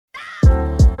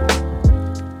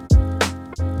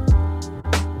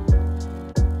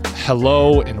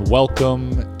Hello and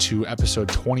welcome to episode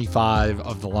 25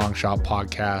 of the Long Shot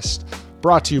Podcast,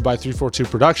 brought to you by 342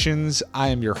 Productions. I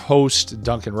am your host,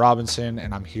 Duncan Robinson,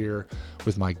 and I'm here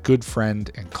with my good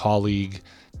friend and colleague,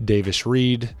 Davis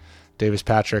Reed. Davis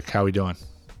Patrick, how are we doing?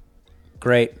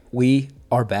 Great. We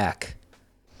are back.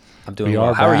 I'm doing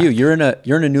well. How are you? You're in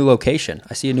a new location.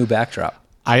 I see a new backdrop.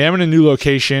 I am in a new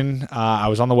location. I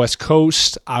was on the West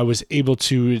Coast. I was able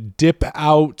to dip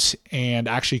out and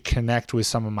actually connect with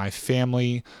some of my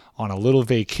family on a little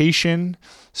vacation.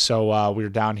 So we were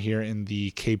down here in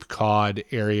the Cape Cod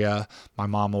area. My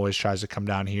mom always tries to come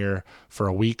down here for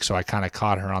a week, so I kind of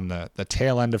caught her on the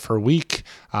tail end of her week.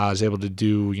 I was able to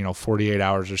do 48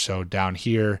 hours or so down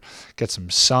here, get some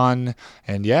sun,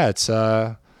 and yeah, it's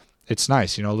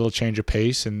nice. A little change of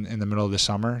pace in the middle of the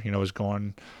summer. It was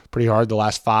going pretty hard the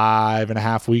last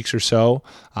 5.5 weeks or so.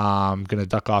 I'm going to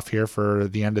duck off here for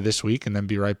the end of this week and then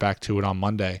be right back to it on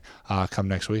Monday come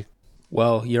next week.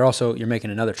 Well, you're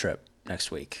making another trip next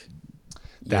week.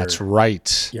 That's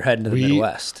right. You're heading to the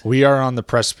Midwest. We are on the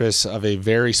precipice of a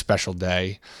very special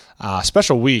day,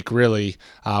 special week, really.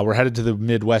 We're headed to the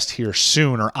Midwest here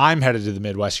soon, or I'm headed to the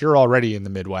Midwest. You're already in the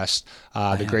Midwest,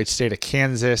 the great state of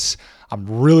Kansas. I'm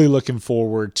really looking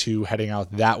forward to heading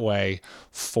out that way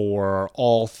for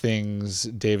all things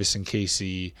Davis and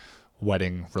Casey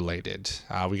wedding related.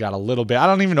 We got a little bit, I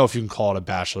don't even know if you can call it a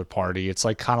bachelor party. It's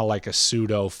like kind of like a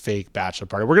pseudo fake bachelor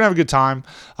party. We're going to have a good time.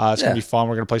 It's going to be fun.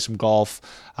 We're going to play some golf,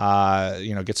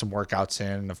 get some workouts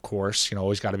in, of course.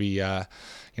 Always got to be,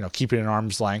 keep it at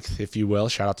arm's length, if you will.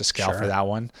 Shout out to Scal for that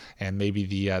one. And maybe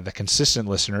the consistent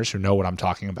listeners who know what I'm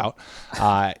talking about.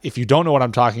 If you don't know what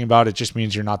I'm talking about, it just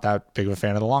means you're not that big of a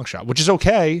fan of the long shot, which is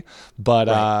okay. But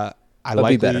right.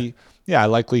 I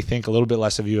likely think a little bit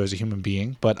less of you as a human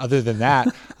being. But other than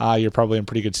that, you're probably in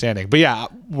pretty good standing. But yeah,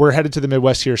 we're headed to the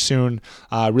Midwest here soon.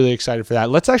 Really excited for that.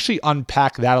 Let's actually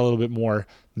unpack that a little bit more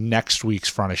next week's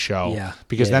front of show,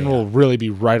 because then we'll really be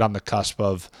right on the cusp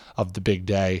of the big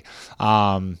day.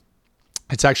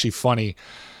 It's actually funny.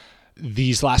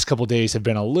 These last couple of days have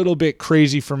been a little bit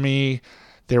crazy for me.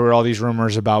 There were all these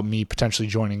rumors about me potentially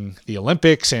joining the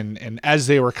Olympics, and as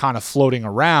they were kind of floating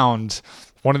around,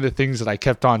 one of the things that I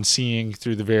kept on seeing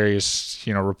through the various,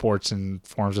 reports and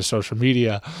forms of social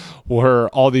media were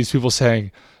all these people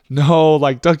saying, no,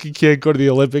 like Duncan can't go to the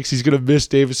Olympics. He's going to miss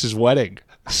Davis's wedding.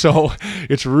 So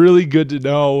it's really good to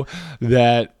know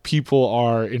that people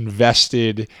are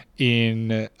invested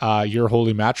in your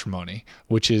holy matrimony,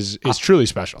 which is truly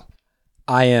special.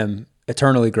 I am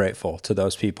eternally grateful to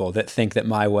those people that think that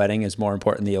my wedding is more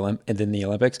important than the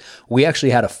Olympics. We actually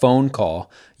had a phone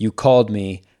call. You called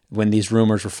me when these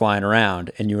rumors were flying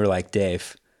around, and you were like,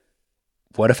 Dave,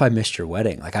 what if I missed your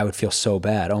wedding? Like, I would feel so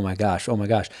bad. Oh my gosh.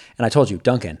 And I told you,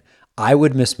 Duncan, I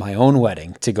would miss my own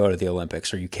wedding to go to the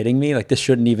Olympics. Are you kidding me? Like, this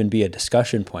shouldn't even be a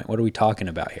discussion point. What are we talking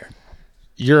about here?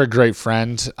 You're a great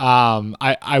friend.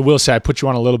 I will say I put you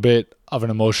on a little bit of an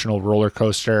emotional roller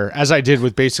coaster, as I did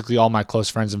with basically all my close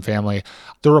friends and family.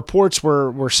 The reports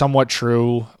were somewhat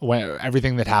true. When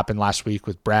everything that happened last week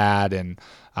with Brad, and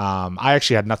I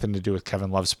actually had nothing to do with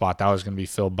Kevin Love's spot. That was going to be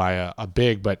filled by a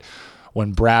big, but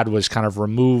when Brad was kind of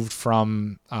removed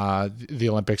from the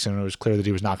Olympics and it was clear that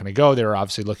he was not going to go, they were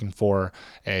obviously looking for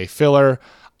a filler.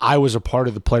 I was a part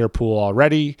of the player pool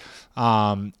already,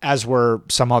 as were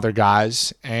some other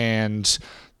guys, and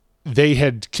they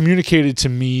had communicated to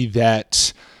me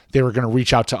that they were going to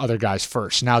reach out to other guys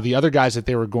first. Now, the other guys that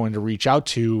they were going to reach out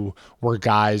to were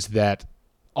guys that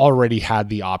already had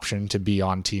the option to be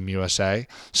on Team USA.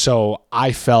 So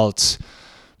I felt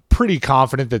pretty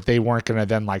confident that they weren't going to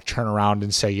then turn around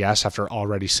and say yes after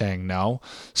already saying no.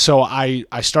 So I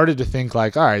started to think all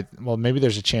right, well, maybe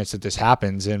there's a chance that this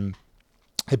happens. And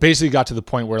it basically got to the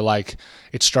point where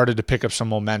it started to pick up some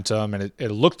momentum, and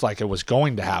it looked like it was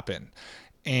going to happen.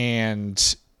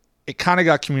 And it kind of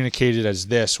got communicated as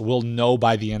this: we'll know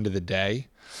by the end of the day.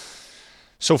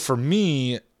 So for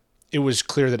me, it was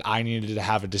clear that I needed to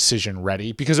have a decision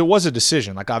ready, because it was a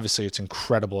decision. Obviously it's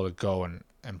incredible to go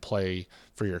and play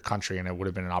for your country, and it would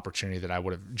have been an opportunity that I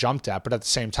would have jumped at. But at the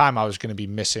same time, I was going to be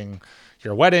missing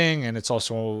your wedding, and it's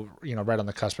also, right on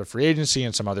the cusp of free agency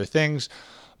and some other things.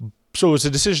 So it was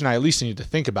a decision I at least needed to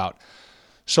think about.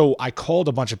 So I called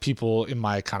a bunch of people in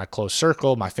my kind of close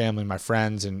circle, my family, my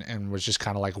friends, and was just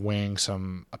kind of weighing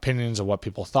some opinions of what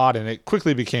people thought. And it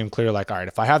quickly became clear, all right,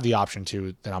 if I have the option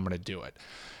to, then I'm going to do it.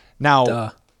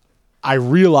 Now, I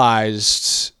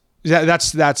realized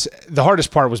that's the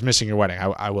hardest part was missing your wedding,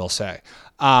 I will say.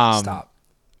 Stop.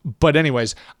 But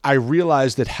anyways, I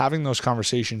realized that having those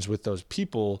conversations with those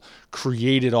people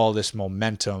created all this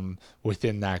momentum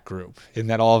within that group, and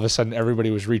that all of a sudden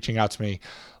everybody was reaching out to me.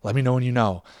 Let me know when you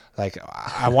know. Like,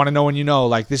 I want to know when you know.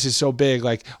 Like, this is so big.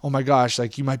 Like, oh my gosh,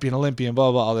 like you might be an Olympian,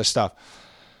 blah, blah, all this stuff.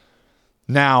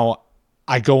 Now,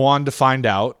 I go on to find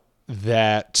out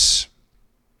that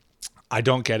I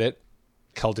don't get it.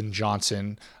 Keldon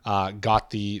Johnson got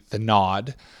the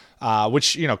nod.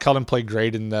 Which, Keldon played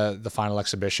great in the final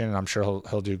exhibition, and I'm sure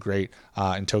he'll do great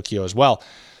in Tokyo as well.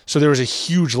 So there was a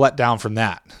huge letdown from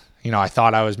that. I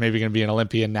thought I was maybe going to be an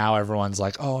Olympian. Now everyone's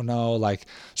like, oh no,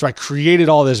 so I created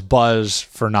all this buzz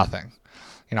for nothing.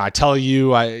 I tell you,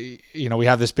 we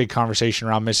have this big conversation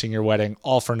around missing your wedding,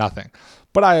 all for nothing.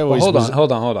 But I always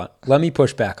hold on. Let me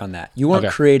push back on that. You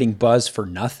weren't creating buzz for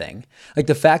nothing. Like,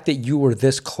 the fact that you were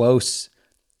this close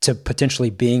to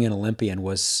potentially being an Olympian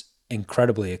was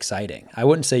incredibly exciting. I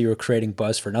wouldn't say you were creating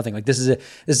buzz for nothing. Like, this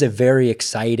is a very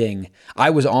exciting. I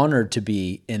was honored to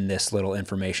be in this little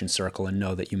information circle and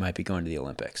know that you might be going to the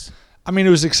Olympics. I mean, it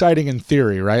was exciting in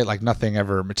theory, right? Like, nothing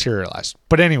ever materialized.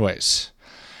 But anyways,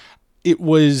 it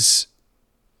was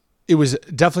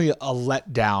definitely a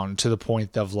letdown to the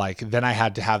point of, like, then I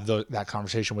had to have that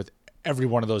conversation with every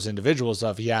one of those individuals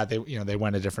of, they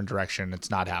went a different direction. It's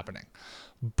not happening.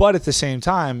 But at the same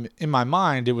time, in my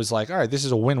mind, it was like, all right, this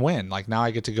is a win-win. Like, now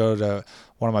I get to go to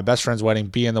one of my best friend's wedding,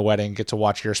 be in the wedding, get to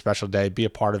watch your special day, be a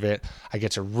part of it. I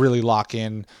get to really lock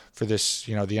in for this,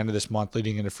 the end of this month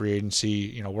leading into free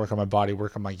agency, work on my body,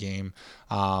 work on my game,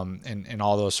 and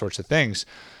all those sorts of things.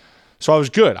 So I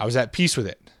was good. I was at peace with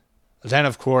it. Then,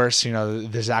 of course,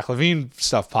 the Zach LaVine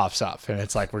stuff pops up, and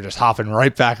it's like we're just hopping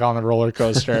right back on the roller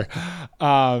coaster.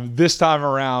 This time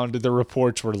around, the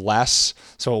reports were less,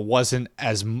 so it wasn't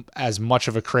as much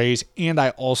of a craze. And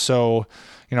I also,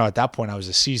 at that point, I was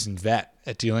a seasoned vet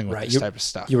at dealing with this type of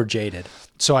stuff. You were jaded.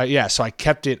 So I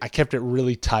kept it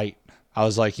really tight. I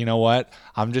was like, you know what?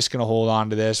 I'm just gonna hold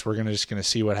on to this. We're just gonna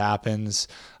see what happens.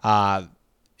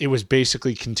 It was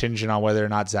basically contingent on whether or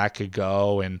not Zach could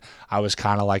go. And I was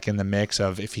kind of like in the mix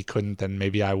of, if he couldn't, then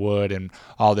maybe I would, and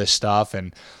all this stuff.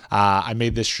 And I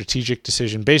made this strategic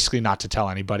decision basically not to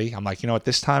tell anybody. I'm like,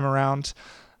 this time around,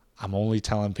 I'm only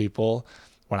telling people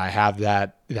when I have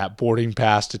that boarding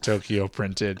pass to Tokyo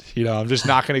printed. I'm just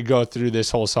not going to go through this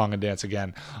whole song and dance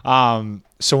again.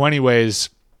 So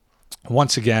anyways,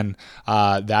 once again,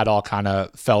 that all kind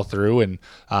of fell through, and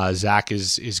Zach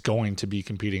is going to be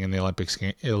competing in the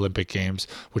Olympic Games,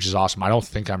 which is awesome. I don't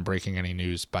think I'm breaking any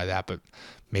news by that, but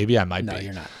maybe I might be. No,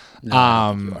 you're not. No, I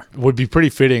don't think you are. Would be pretty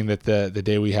fitting that the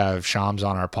day we have Shams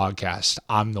on our podcast,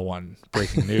 I'm the one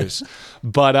breaking news.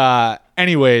 But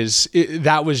anyways,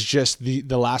 that was just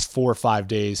the last 4 or 5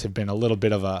 days have been a little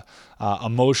bit of a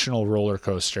emotional roller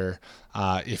coaster,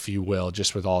 if you will,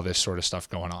 just with all this sort of stuff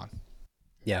going on.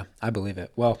 Yeah, I believe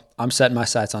it. Well, I'm setting my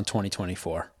sights on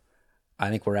 2024. I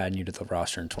think we're adding you to the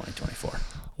roster in 2024.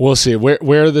 We'll see. Where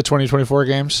are the 2024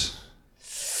 games?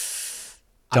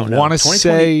 I want to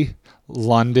say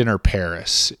London or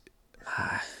Paris.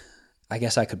 I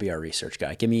guess I could be our research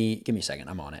guy. Give me a second.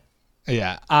 I'm on it.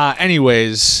 Yeah.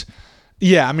 Anyways,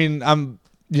 yeah. I mean,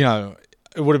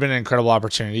 it would have been an incredible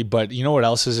opportunity, but you know what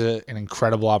else is an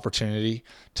incredible opportunity?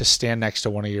 To stand next to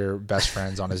one of your best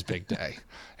friends on his big day.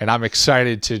 And I'm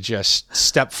excited to just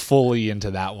step fully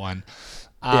into that one.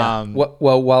 Yeah.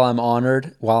 Well, while I'm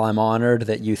honored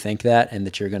that you think that and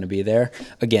that you're going to be there,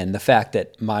 again, the fact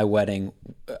that my wedding,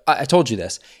 I told you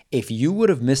this, if you would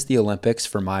have missed the Olympics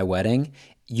for my wedding,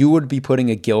 you would be putting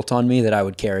a guilt on me that I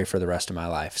would carry for the rest of my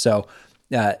life. So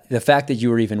the fact that you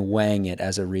were even weighing it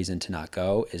as a reason to not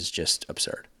go is just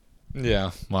absurd.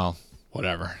 Yeah. Well,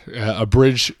 whatever. A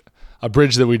bridge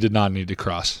that we did not need to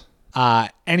cross.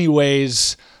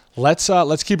 Anyways, let's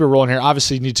keep it rolling here.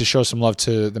 Obviously, need to show some love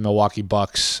to the Milwaukee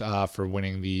Bucks for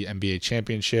winning the NBA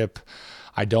championship.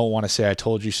 I don't want to say I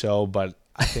told you so, but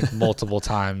I think multiple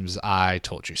times I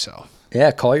told you so.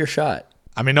 Yeah, call your shot.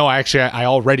 I mean, no, actually, I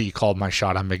already called my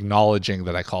shot. I'm acknowledging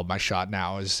that I called my shot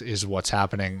now is what's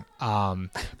happening. But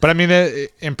I mean,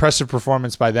 impressive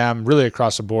performance by them, really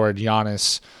across the board.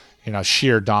 Giannis,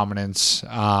 sheer dominance.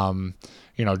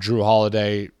 Drew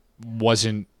Holiday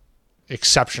wasn't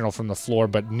exceptional from the floor,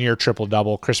 but near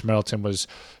triple-double. Chris Middleton was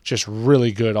just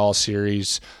really good all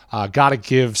series. Got to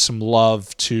give some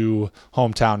love to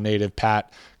hometown native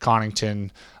Pat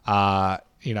Connaughton.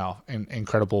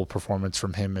 Incredible performance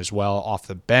from him as well off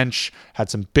the bench. Had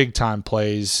some big-time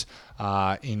plays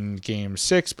in Game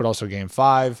 6, but also Game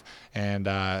 5. And,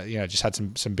 just had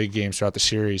some big games throughout the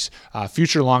series.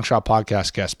 Future Long Shot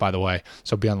podcast guest, by the way,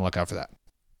 so be on the lookout for that.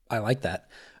 I like that.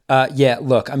 Yeah,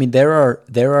 look, I mean, there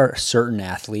are certain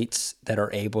athletes that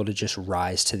are able to just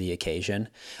rise to the occasion.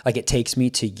 Like it takes me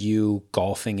to you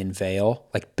golfing in Vail,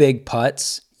 like big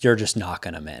putts, you're just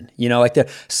knocking them in. Like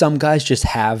some guys just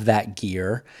have that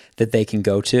gear that they can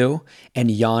go to, and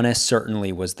Giannis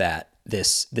certainly was that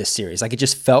this series. Like it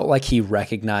just felt like he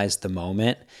recognized the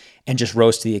moment and just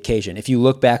rose to the occasion. If you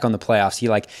look back on the playoffs,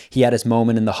 he had his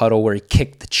moment in the huddle where he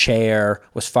kicked the chair,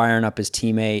 was firing up his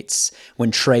teammates.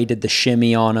 When Trey did the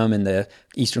shimmy on him in the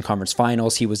Eastern Conference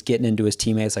Finals, he was getting into his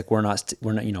teammates like we're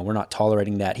not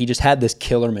tolerating that. He just had this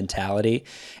killer mentality,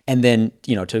 and then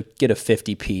to get a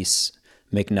 50-piece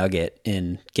McNugget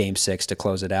in Game 6 to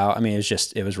close it out. I mean,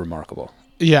 it was remarkable.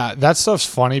 Yeah, that stuff's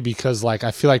funny because like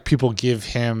I feel like people give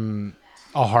him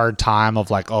a hard time of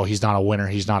like, oh, he's not a winner,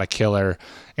 he's not a killer,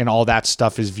 and all that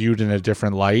stuff is viewed in a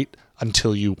different light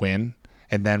until you win.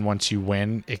 And then once you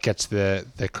win, it gets the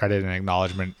credit and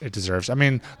acknowledgement it deserves. I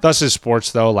mean, thus is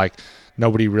sports though. Like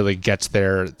nobody really gets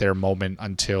their moment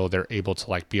until they're able to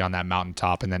like be on that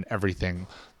mountaintop, and then everything,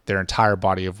 their entire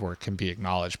body of work can be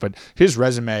acknowledged. But his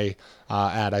resume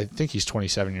I think he's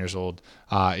 27 years old,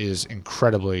 is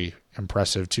incredibly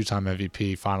impressive. 2-time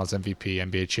MVP, Finals MVP,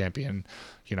 NBA champion,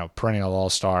 perennial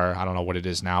All-Star. I don't know what it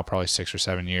is now, probably 6 or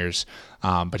 7 years.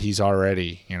 But he's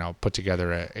already, put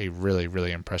together a really,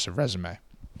 really impressive resume.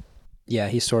 Yeah,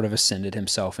 he sort of ascended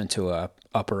himself into a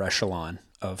upper echelon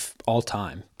of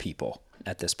all-time people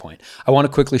at this point. I want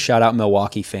to quickly shout out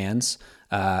Milwaukee fans.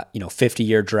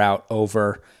 50-year drought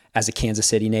over. As a Kansas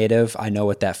City native, I know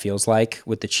what that feels like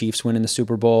with the Chiefs winning the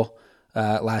Super Bowl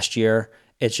last year.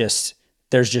 There's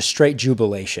just straight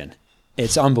jubilation.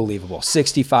 It's unbelievable.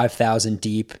 65,000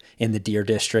 deep in the Deer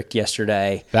District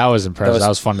yesterday. That was impressive. That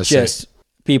was fun to see. Just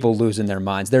people losing their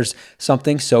minds. There's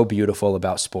something so beautiful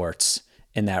about sports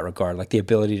in that regard, like the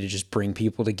ability to just bring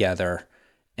people together,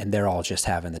 and they're all just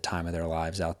having the time of their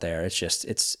lives out there.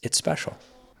 It's special.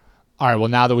 All right, well,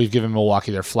 now that we've given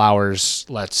Milwaukee their flowers,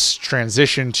 let's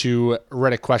transition to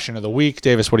Reddit question of the week.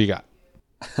 Davis, what do you got?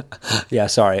 Yeah,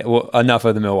 sorry. Well, enough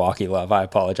of the Milwaukee love. I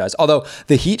apologize. Although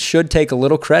the Heat should take a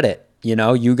little credit.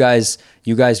 You guys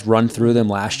run through them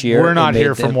last year. We're not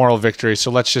here for moral victory,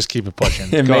 so let's just keep it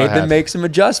pushing. And made them make some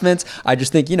adjustments. I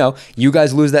just think, you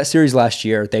guys lose that series last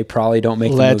year. They probably don't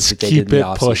make the moves that they did in the offseason.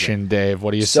 Let's keep it pushing, Dave.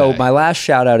 What do you say? So my last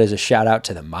shout out is a shout out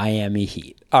to the Miami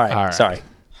Heat. All right. Sorry.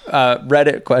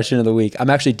 Reddit question of the week. I'm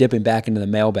actually dipping back into the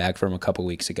mailbag from a couple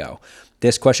weeks ago.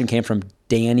 This question came from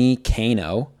Danny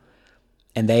Kano,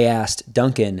 and they asked,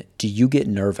 Duncan, do you get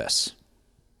nervous?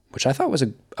 Which I thought was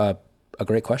a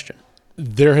great question.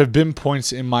 There have been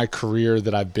points in my career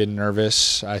that I've been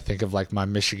nervous. I think of like my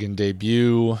Michigan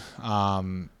debut.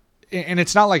 And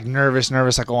it's not like nervous,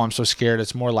 like, oh, I'm so scared.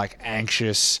 It's more like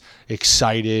anxious,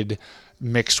 excited,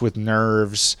 mixed with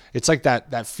nerves. It's like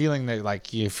that feeling that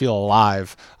like you feel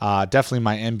alive. Definitely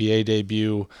my NBA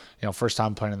debut, first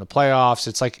time playing in the playoffs.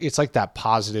 It's like that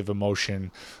positive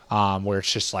emotion where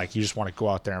it's just like you just want to go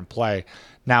out there and play.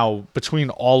 Now, between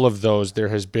all of those, there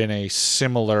has been a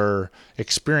similar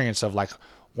experience of like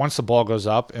once the ball goes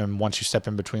up and once you step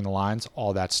in between the lines,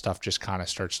 all that stuff just kind of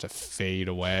starts to fade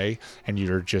away and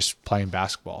you're just playing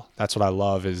basketball. That's what I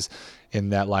love is in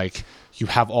that like you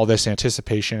have all this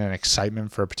anticipation and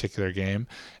excitement for a particular game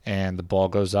and the ball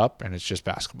goes up and it's just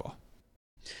basketball.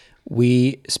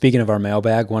 Speaking of our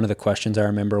mailbag, one of the questions I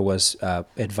remember was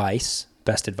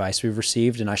best advice we've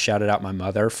received. And I shouted out my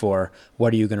mother for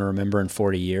what are you going to remember in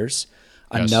 40 years?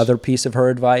 Yes. Another piece of her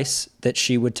advice that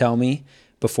she would tell me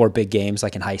before big games,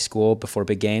 like in high school, before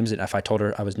big games. And if I told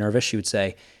her I was nervous, she would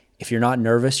say, if you're not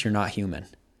nervous, you're not human.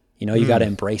 You got to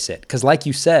embrace it. Because like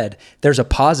you said, there's a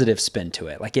positive spin to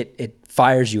it. Like it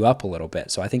fires you up a little bit.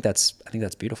 So I think that's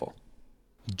beautiful.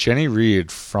 Jenny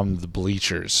Reed from the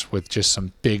bleachers with just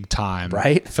some big time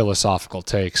philosophical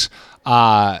takes.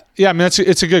 Yeah, I mean,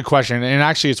 it's a good question. And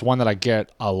actually it's one that I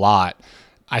get a lot.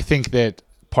 I think that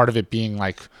part of it being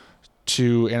like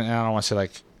and I don't want to say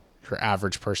like your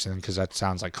average person because that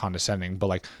sounds like condescending, but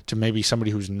like to maybe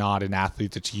somebody who's not an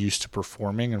athlete that's used to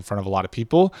performing in front of a lot of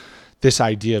people, this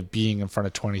idea of being in front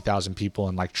of 20,000 people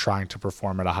and like trying to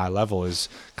perform at a high level is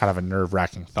kind of a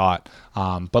nerve-wracking thought.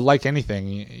 But like anything,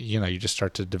 you just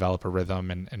start to develop a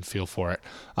rhythm and feel for it.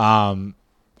 All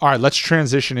right, let's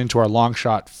transition into our long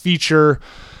shot feature.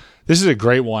 This is a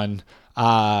great one.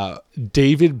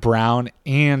 David Brown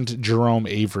and Jerome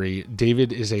Avery.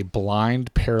 David is a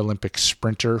blind Paralympic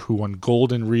sprinter who won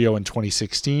gold in Rio in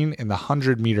 2016 in the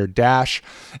 100-meter dash,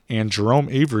 and Jerome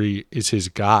Avery is his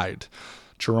guide.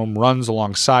 Jerome runs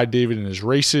alongside David in his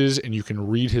races, and you can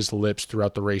read his lips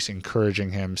throughout the race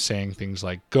encouraging him, saying things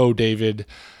like, "Go, David."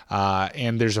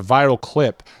 And there's a viral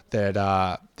clip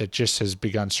that just has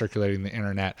begun circulating the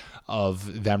internet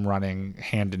of them running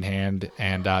hand in hand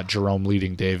and Jerome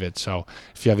leading David. So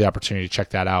if you have the opportunity to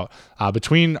check that out.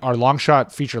 Between our long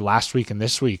shot feature last week and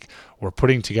this week, we're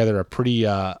putting together a pretty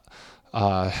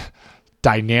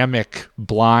dynamic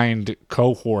blind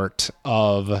cohort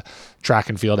of track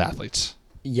and field athletes.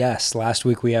 Yes, last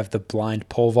week we have the blind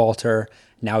pole vaulter.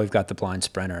 Now we've got the blind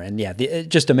sprinter. And yeah,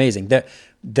 just amazing.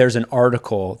 There's an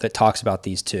article that talks about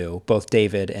these two, both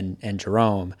David and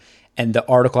Jerome. And the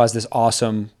article has this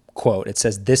awesome quote. It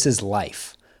says, "This is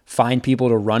life. Find people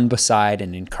to run beside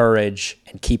and encourage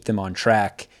and keep them on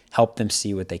track. Help them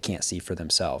see what they can't see for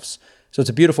themselves." So it's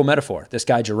a beautiful metaphor. This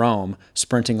guy, Jerome,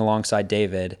 sprinting alongside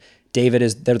David. They're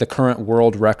the current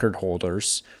world record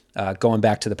holders. Going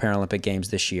back to the Paralympic Games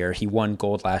this year. He won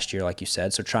gold last year, like you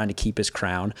said, so trying to keep his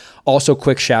crown. Also,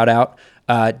 quick shout out,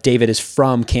 David is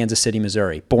from Kansas City,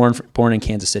 Missouri. Born in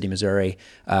Kansas City, Missouri.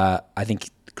 I think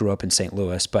grew up in St.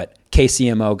 Louis, but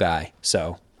KCMO guy.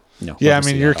 So, yeah, I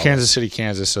mean, you're Kansas City,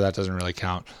 Kansas, so that doesn't really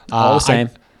count. All the same.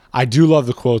 I do love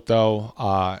the quote, though.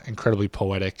 Incredibly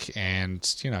poetic and,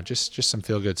 just some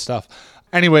feel-good stuff.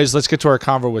 Anyways, let's get to our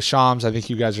convo with Shams. I think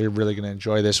you guys are really going to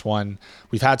enjoy this one.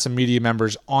 We've had some media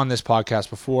members on this podcast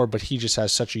before, but he just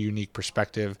has such a unique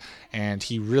perspective, and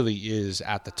he really is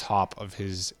at the top of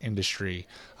his industry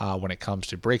when it comes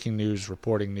to breaking news,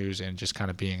 reporting news, and just kind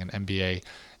of being an NBA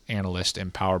analyst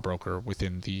and power broker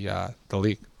within the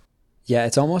league. Yeah,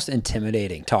 it's almost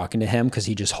intimidating talking to him because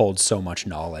he just holds so much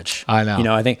knowledge. I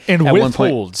know. I think and at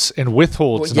withholds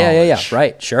knowledge. Yeah.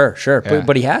 Right. Sure. Yeah.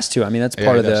 But he has to. I mean, that's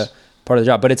part of the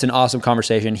job. But it's an awesome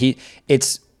conversation.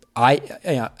 I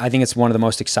think it's one of the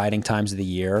most exciting times of the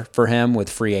year for him with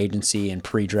free agency and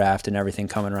pre-draft and everything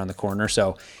coming around the corner.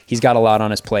 So he's got a lot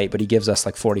on his plate, but he gives us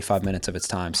like 45 minutes of his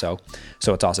time. So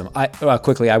it's awesome. I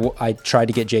tried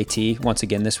to get JT once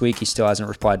again this week. He still hasn't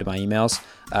replied to my emails.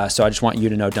 So I just want you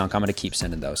to know, Dunk, I'm going to keep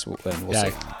sending those. We'll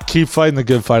see. Keep fighting the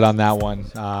good fight on that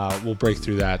one. We'll break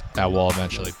through that wall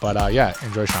eventually. But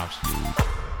enjoy Shams.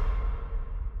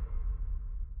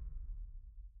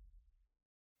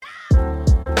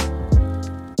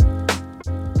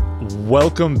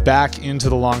 Welcome back into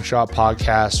the Long Shot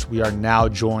Podcast. We are now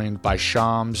joined by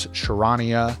Shams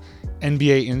Charania,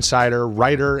 NBA insider,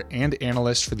 writer, and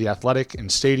analyst for The Athletic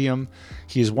and Stadium.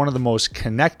 He is one of the most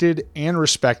connected and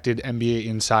respected NBA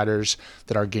insiders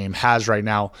that our game has right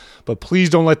now. But please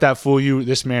don't let that fool you.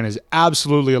 This man is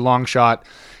absolutely a long shot.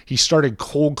 He started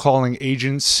cold calling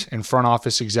agents and front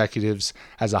office executives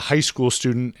as a high school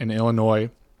student in Illinois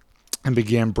and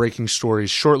began breaking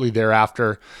stories shortly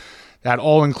thereafter. That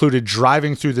all included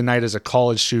driving through the night as a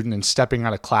college student and stepping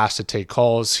out of class to take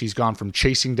calls. He's gone from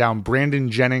chasing down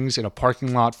Brandon Jennings in a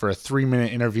parking lot for a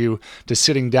 3-minute interview to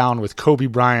sitting down with Kobe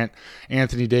Bryant,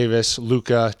 Anthony Davis,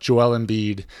 Luka, Joel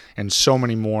Embiid, and so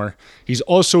many more. He's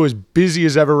also as busy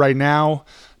as ever right now.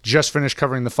 Just finished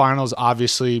covering the finals.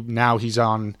 Obviously, now he's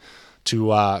on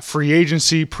to free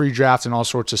agency, pre-draft, and all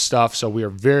sorts of stuff. So we are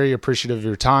very appreciative of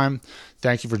your time.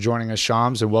 Thank you for joining us,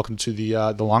 Shams, and welcome to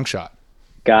the Long Shot.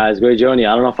 Guys, great journey.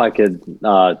 I don't know if I could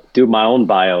do my own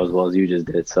bio as well as you just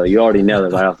did. So you already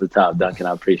nailed it right off the top, Duncan.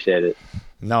 I appreciate it.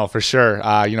 No, for sure.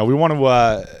 We want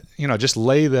to, just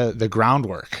lay the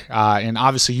groundwork. And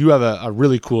obviously you have a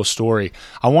really cool story.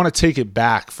 I want to take it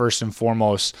back first and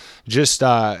foremost. Just,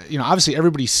 obviously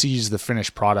everybody sees the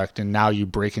finished product and now you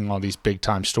breaking all these big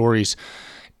time stories.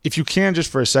 If you can,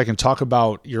 just for a second, talk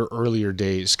about your earlier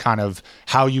days, kind of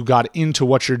how you got into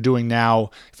what you're doing now,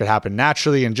 if it happened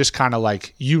naturally, and just kind of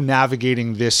like you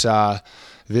navigating this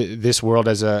this world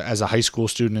as a high school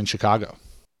student in Chicago.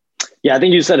 Yeah, I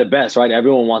think you said it best, right?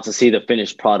 Everyone wants to see the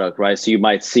finished product, right? So you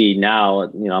might see now,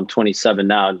 I'm 27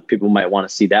 now, and people might want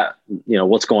to see that,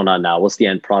 what's going on now, what's the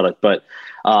end product. But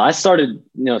I started,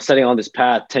 setting on this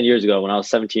path 10 years ago when I was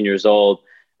 17 years old.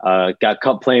 Got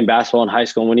cut playing basketball in high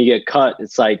school. And when you get cut,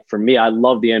 it's like, for me, I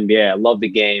love the NBA. I love the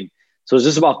game. So it's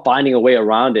just about finding a way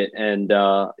around it and,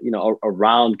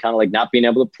 around kind of like not being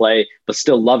able to play, but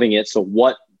still loving it. So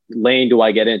what lane do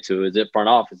I get into? Is it front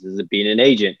office? Is it being an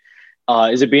agent?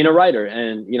 Is it being a writer?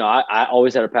 And, I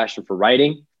always had a passion for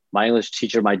writing. My English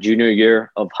teacher, my junior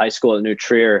year of high school at New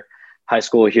Trier High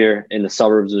School here in the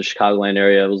suburbs of the Chicagoland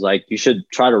area, was like, you should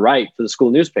try to write for the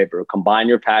school newspaper, combine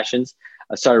your passions.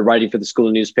 I started writing for the school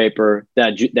newspaper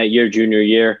that year, junior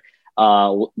year,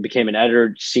 became an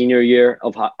editor senior year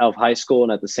of high school.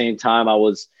 And at the same time,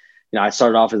 I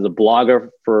started off as a blogger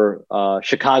for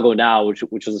Chicago Now, which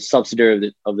was a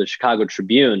subsidiary of the Chicago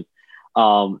Tribune.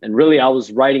 And really, I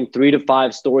was writing 3 to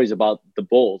 5 stories about the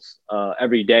Bulls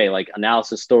every day, like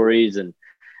analysis stories and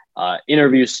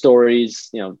interview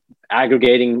stories,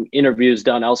 aggregating interviews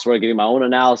done elsewhere, giving my own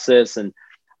analysis. And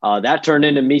that turned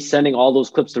into me sending all those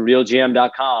clips to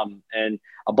realgm.com and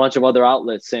a bunch of other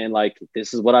outlets saying, like,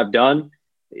 this is what I've done.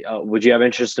 Would you have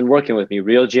interest in working with me?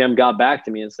 Real GM got back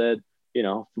to me and said,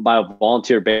 by a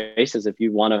volunteer basis, if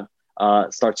you want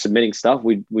to start submitting stuff,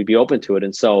 we'd be open to it.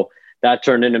 And so that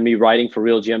turned into me writing for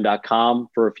realgm.com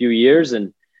for a few years.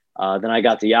 And then I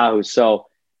got to Yahoo. So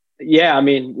yeah, I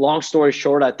mean, long story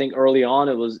short, I think early on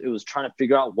it was trying to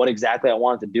figure out what exactly I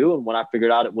wanted to do. And when I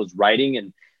figured out it was writing,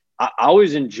 and I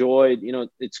always enjoyed,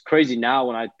 it's crazy now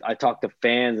when I talk to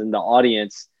fans and the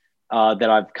audience that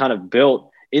I've kind of built.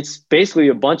 It's basically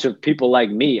a bunch of people like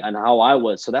me and how I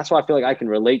was. So that's why I feel like I can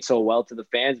relate so well to the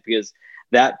fans, because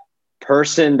that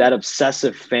person, that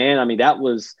obsessive fan, I mean, that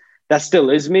still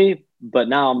is me, but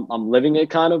now I'm living it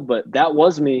kind of, but that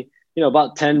was me,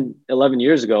 about 10, 11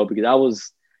 years ago, because I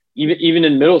was even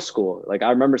in middle school. Like I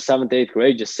remember 7th, 8th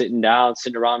grade, just sitting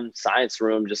around in science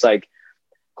room, just like,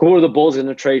 who are the Bulls going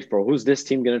to trade for? Who's this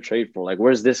team going to trade for? Like,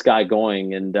 where's this guy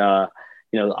going? And,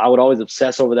 I would always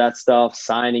obsess over that stuff,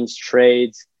 signings,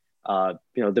 trades,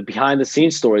 the behind the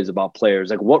scenes stories about players,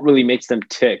 like what really makes them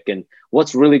tick and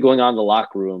what's really going on in the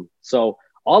locker room. So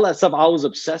all that stuff I was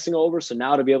obsessing over. So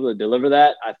now to be able to deliver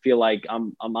that, I feel like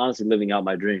I'm honestly living out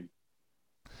my dream.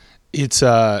 It's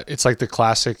like the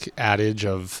classic adage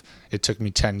of, it took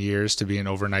me 10 years to be an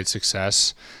overnight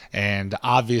success. And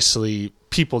obviously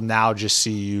people now just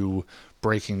see you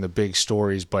breaking the big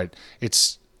stories, but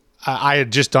I had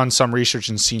just done some research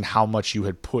and seen how much you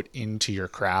had put into your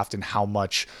craft and how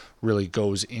much really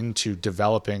goes into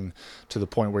developing to the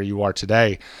point where you are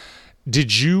today.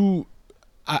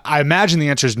 I imagine the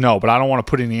answer is no, but I don't want to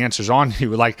put any answers on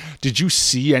you. Like, did you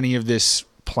see any of this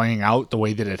playing out the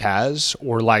way that it has?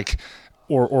 Or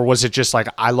was it just like,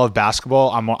 I love basketball,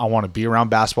 I want to be around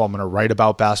basketball, I'm going to write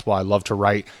about basketball, I love to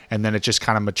write, and then it just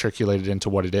kind of matriculated into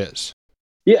what it is?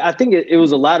 Yeah, I think it was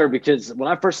the latter, because when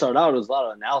I first started out, it was a lot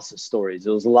of analysis stories.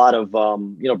 It was a lot of,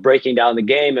 breaking down the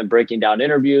game and breaking down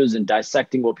interviews and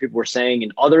dissecting what people were saying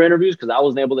in other interviews, because I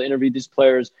wasn't able to interview these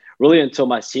players really until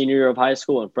my senior year of high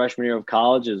school and freshman year of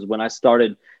college is when I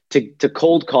started to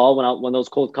cold call, when those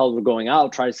cold calls were going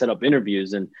out, try to set up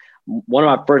interviews. And one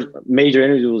of my first major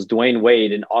interviews was Dwayne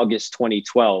Wade in August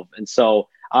 2012. And so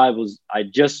I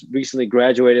just recently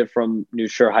graduated from New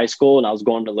Shore High School, and I was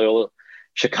going to Loyola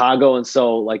Chicago. And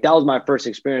so like, that was my first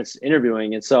experience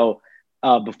interviewing. And so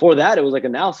before that, it was like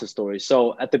analysis stories.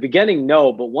 So at the beginning,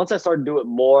 no, but once I started to do it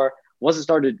more, once I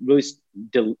started to really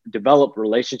develop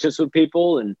relationships with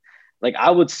people, and like I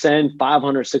would send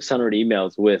 500, 600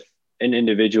 emails with an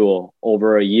individual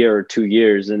over a year or 2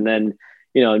 years. And then,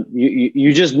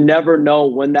 you just never know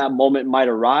when that moment might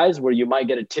arise where you might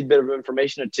get a tidbit of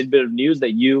information, a tidbit of news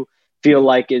that you feel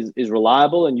like is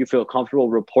reliable and you feel comfortable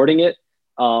reporting it.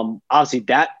 Obviously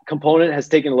that component has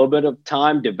taken a little bit of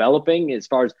time developing as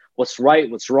far as what's right,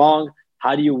 what's wrong.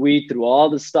 How do you weed through all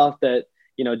the stuff that,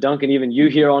 Duncan, even you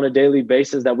hear on a daily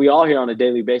basis, that we all hear on a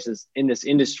daily basis in this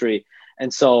industry.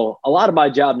 And so a lot of my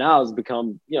job now has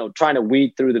become, trying to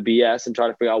weed through the BS and try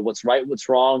to figure out what's right, what's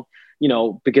wrong,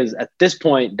 because at this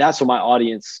point, that's what my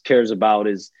audience cares about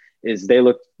is they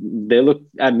look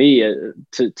at me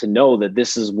to know that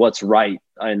this is what's right.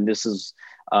 And this is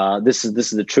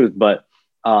the truth. But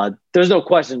there's no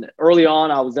question. Early on,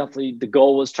 the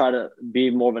goal was try to be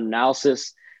more of an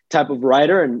analysis type of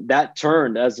writer. And that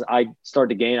turned as I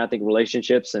started to gain, I think,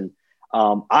 relationships. And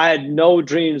I had no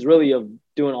dreams really of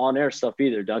doing on-air stuff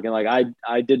either, Duncan. Like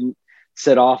I didn't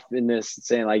set off in this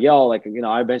saying like,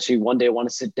 I eventually one day want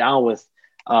to sit down with,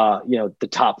 the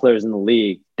top players in the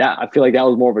league. That I feel like that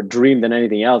was more of a dream than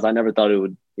anything else. I never thought it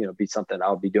would, be something I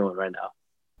would be doing right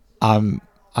now.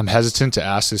 I'm hesitant to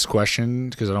ask this question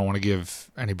because I don't want to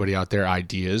give anybody out there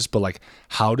ideas, but like,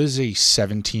 how does a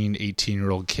 17,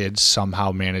 18-year-old kid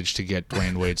somehow manage to get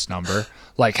Dwayne Wade's number?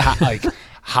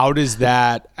 How does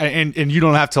that, and you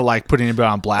don't have to like put anybody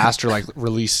on blast or like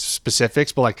release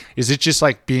specifics, but like, is it just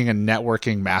like being a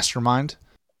networking mastermind?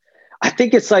 I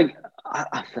think it's like,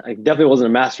 I definitely wasn't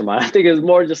a mastermind. I think it was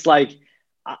more just like,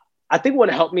 I think what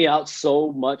helped me out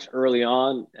so much early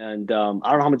on, and I don't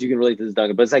know how much you can relate to this,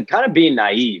 Doug, but it's like kind of being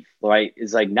naive, right?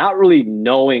 It's like not really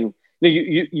knowing.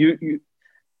 You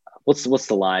what's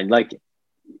the line? Like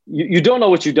you don't know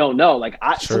what you don't know. Like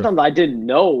sometimes I didn't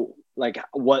know like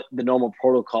what the normal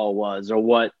protocol was, or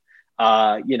what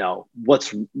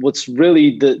what's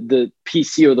really the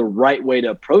PC or the right way to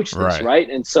approach this, right?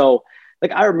 And so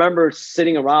like I remember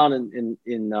sitting around in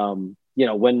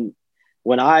when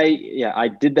I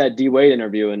did that D Wade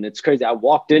interview, and it's crazy. I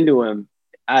walked into him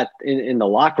in the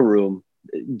locker room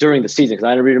during the season because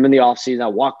I interviewed him in the offseason. I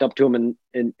walked up to him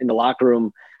in the locker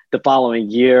room the following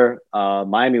year.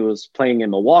 Miami was playing in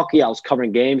Milwaukee. I was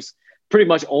covering games pretty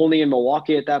much only in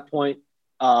Milwaukee at that point.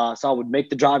 So I would make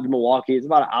the drive to Milwaukee. It's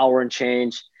about an hour and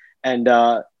change. And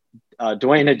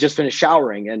Dwayne had just finished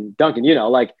showering. And Duncan,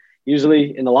 like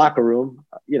usually in the locker room,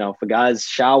 if a guy's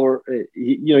shower,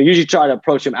 usually try to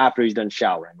approach him after he's done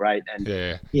showering, right?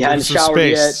 And he hadn't showered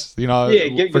space,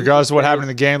 yet. Regardless of what happened in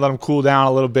the game, let him cool down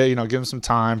a little bit, give him some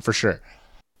time for sure.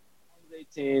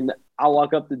 18, I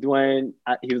walk up to Dwayne.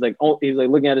 He was like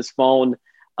looking at his phone,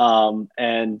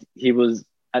 and he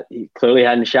clearly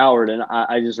hadn't showered. And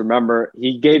I just remember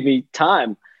he gave me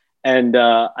time. And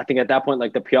I think at that point,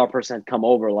 like the PR person had come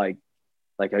over, like,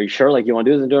 are you sure? Like, you want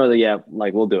to do this and do it? Like, yeah,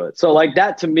 like we'll do it. So like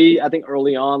that to me, I think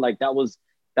early on, like that was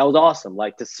awesome.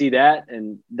 Like to see that,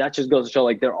 and that just goes to show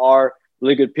like there are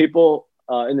really good people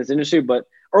in this industry. But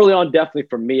early on, definitely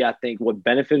for me, I think what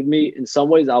benefited me in some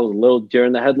ways, I was a little deer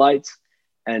in the headlights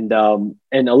and a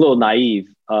little naive.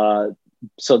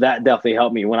 So that definitely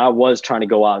helped me when I was trying to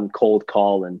go out and cold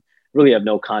call and really have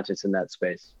no conscience in that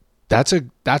space. That's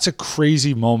a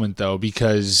crazy moment though,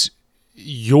 because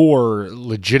you're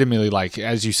legitimately, like,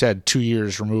 as you said, 2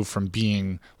 years removed from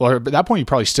being, well, at that point you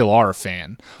probably still are a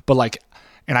fan, but like,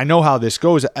 and I know how this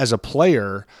goes as a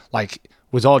player, like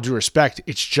with all due respect,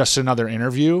 it's just another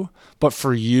interview, but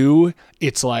for you,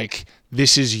 it's like,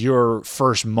 this is your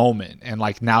first moment. And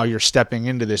like, now you're stepping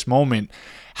into this moment.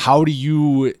 How do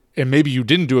you, and maybe you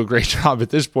didn't do a great job at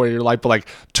this point in your life, but like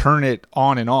turn it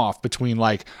on and off between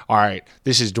like, all right,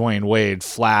 this is Dwayne Wade,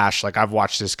 Flash. Like I've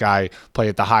watched this guy play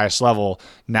at the highest level.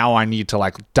 Now I need to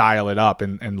like dial it up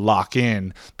and lock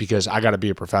in because I got to be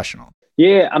a professional.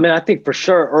 Yeah. I mean, I think for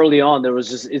sure early on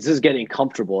it's just getting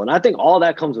comfortable. And I think all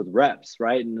that comes with reps,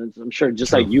 right? And I'm sure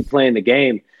just like you playing the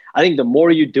game, I think the more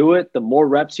you do it, the more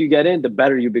reps you get in, the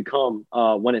better you become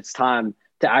when it's time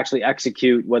to actually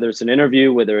execute, whether it's an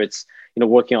interview, whether it's,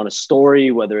 working on a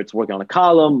story, whether it's working on a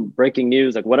column, breaking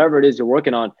news, like whatever it is you're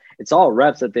working on, it's all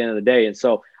reps at the end of the day. And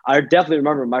so I definitely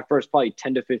remember my first probably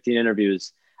 10 to 15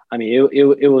 interviews. I mean,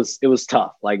 it was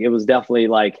tough. Like it was definitely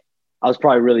like, I was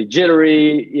probably really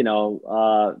jittery,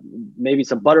 maybe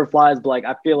some butterflies, but like,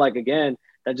 I feel like, again,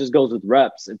 that just goes with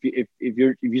reps.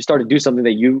 If you start to do something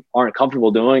that you aren't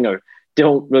comfortable doing or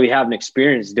don't really have an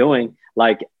experience doing,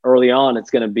 like early on, it's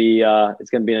going to be an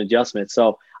adjustment.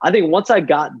 So I think once I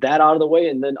got that out of the way,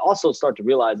 and then also start to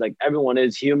realize like everyone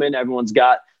is human, everyone's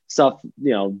got stuff,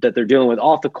 that they're dealing with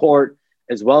off the court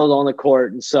as well as on the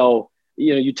court. And so,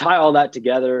 you tie all that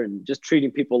together and just treating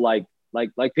people like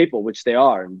people, which they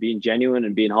are, and being genuine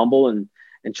and being humble and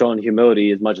showing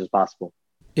humility as much as possible.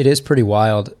 It is pretty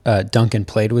wild. Duncan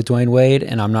played with Dwayne Wade,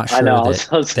 and I'm not sure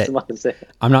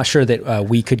I'm not sure that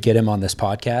we could get him on this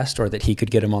podcast or that he could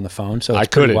get him on the phone. So it's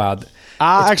pretty wild.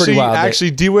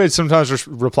 Actually, D Wade sometimes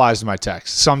replies to my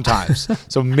text. Sometimes,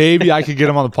 so maybe I could get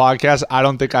him on the podcast. I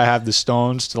don't think I have the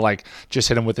stones to like just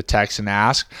hit him with a text and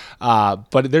ask.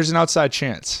 But there's an outside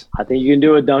chance. I think you can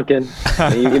do it, Duncan. I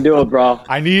think you can do it, bro.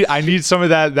 I need some of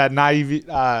that naive.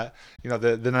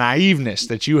 The naiveness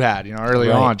that you had,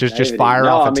 early on, just fire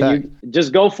off a text.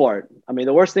 Just go for it. I mean,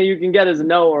 the worst thing you can get is a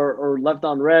no or left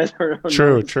on red.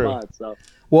 True. Spot, so.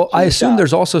 Well, I assume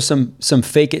there's also some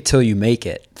fake it till you make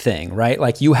it thing, right?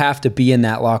 Like you have to be in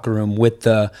that locker room with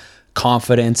the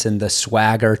confidence and the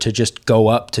swagger to just go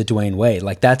up to Dwayne Wade.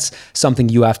 Like that's something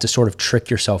you have to sort of trick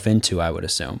yourself into, I would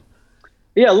assume.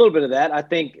 Yeah, a little bit of that. I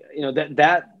think,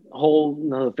 that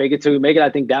whole fake it till you make it, I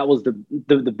think that was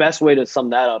the best way to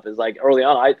sum that up is like early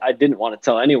on, I didn't want to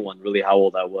tell anyone really how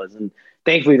old I was. And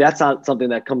thankfully that's not something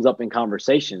that comes up in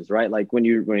conversations, right? Like when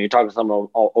you're talking to someone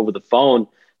over the phone,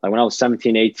 like when I was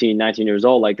 17, 18, 19 years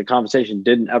old, like the conversation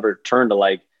didn't ever turn to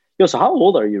like, so how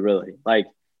old are you really? Like,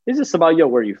 is this about,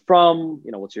 where are you from?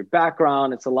 What's your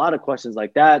background? It's a lot of questions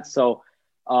like that. So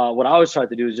what I always try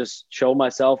to do is just show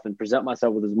myself and present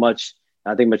myself with as much,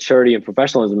 I think, maturity and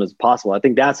professionalism as possible. I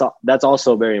think that's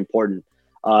also very important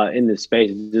in this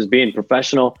space, just being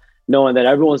professional, knowing that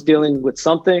everyone's dealing with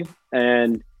something.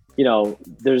 And,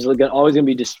 there's always going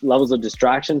to be levels of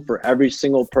distraction for every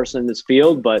single person in this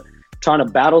field, but trying to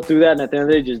battle through that. And at the end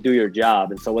of the day, just do your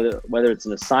job. And so whether it's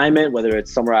an assignment, whether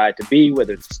it's somewhere I had to be,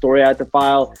 whether it's a story I had to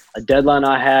file, a deadline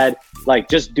I had, like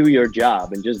just do your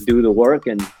job and just do the work,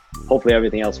 and hopefully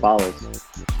everything else follows.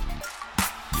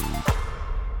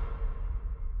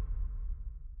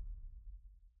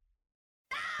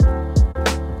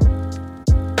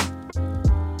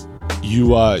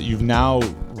 You've now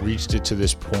reached it to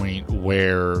this point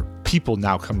where people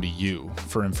now come to you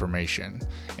for information,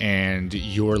 and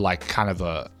you're like kind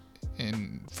of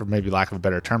for maybe lack of a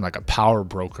better term, like a power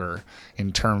broker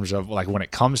in terms of like when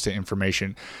it comes to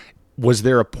information. Was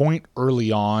there a point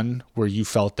early on where you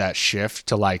felt that shift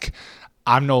to like,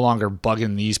 I'm no longer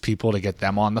bugging these people to get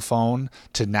them on the phone,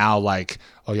 to now like,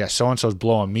 oh yeah, so-and-so's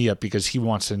blowing me up because he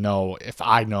wants to know if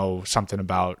I know something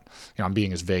about, I'm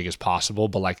being as vague as possible,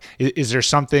 but like, is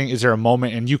there a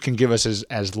moment, and you can give us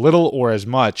as little or as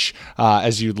much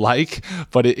as you'd like,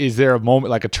 but is there a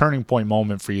moment, like a turning point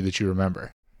moment for you that you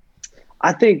remember?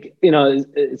 I think,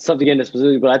 it's tough to get into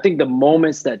specifics, but I think the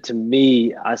moments that to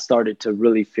me, I started to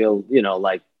really feel, there's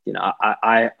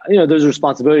a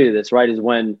responsibility to this, right? Is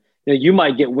when, you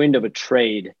might get wind of a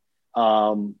trade,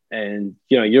 and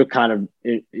you're kind of,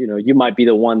 you might be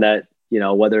the one that,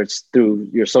 whether it's through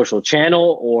your social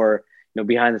channel or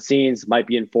behind the scenes, might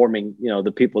be informing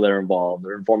the people that are involved,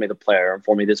 or informing the player, or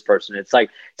informing this person. It's like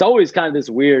it's always kind of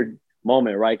this weird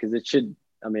moment, right? Because it should,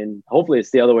 hopefully it's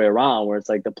the other way around, where it's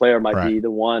like the player might be the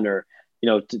one, or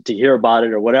to hear about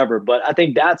it or whatever. But I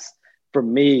think that's, for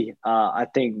me, I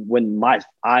think when my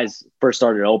eyes first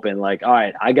started to open, like, all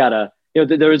right, I gotta.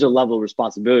 There is a level of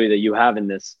responsibility that you have in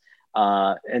this.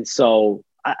 And so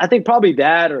I think probably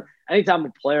that, or anytime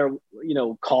a player,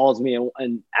 calls me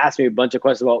and asks me a bunch of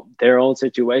questions about their own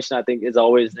situation, I think is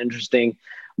always an interesting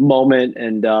moment.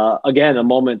 And again, a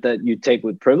moment that you take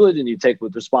with privilege and you take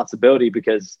with responsibility,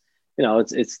 because,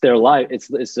 it's their life,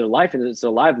 it's their life and it's their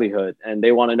livelihood, and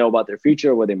they want to know about their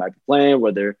future, where they might be playing,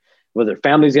 where their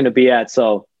family's going to be at.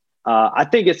 So I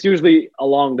think it's usually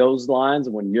along those lines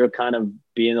when you're kind of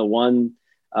being the one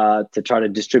to try to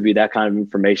distribute that kind of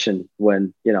information,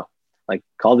 when, like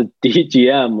call the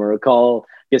DGM or call,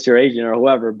 I guess, your agent or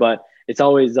whoever, but it's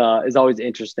always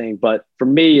interesting. But for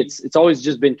me, it's always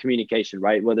just been communication,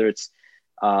 right? Whether it's,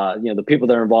 the people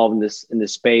that are involved in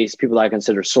this space, people that I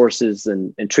consider sources,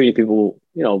 and treating people,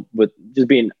 with just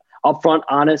being upfront,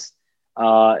 honest,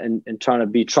 and trying to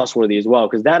be trustworthy as well.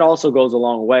 Cause that also goes a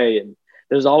long way. And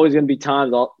there's always going to be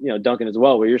times, Duncan, as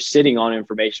well, where you're sitting on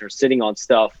information or sitting on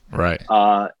stuff. Right.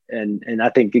 And I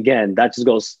think, again, that just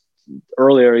goes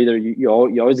earlier. Either you're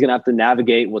always going to have to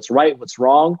navigate what's right, what's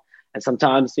wrong. And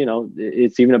sometimes,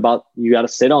 it's even about, you got to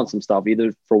sit on some stuff,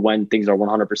 either for when things are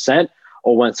 100%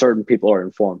 or when certain people are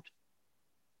informed.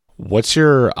 What's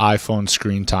your iPhone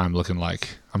screen time looking like?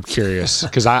 I'm curious,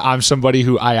 because I'm somebody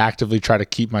who I actively try to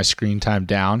keep my screen time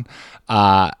down.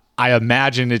 I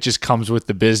imagine it just comes with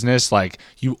the business. Like,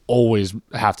 you always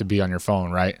have to be on your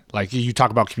phone, right? Like, you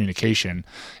talk about communication,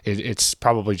 it's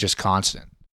probably just constant.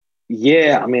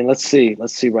 Yeah, let's see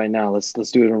right now. Let's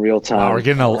do it in real time. Wow, we're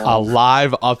getting a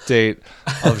live update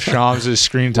of Shams'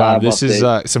 screen time. This is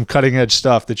some cutting edge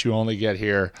stuff that you only get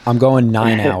here. I'm going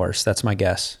 9 hours. That's my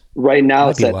guess. Right now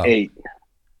it's at 8.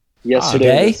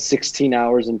 Yesterday was 16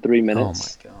 hours and 3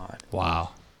 minutes. Oh my God. Wow.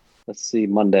 Let's see,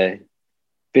 Monday,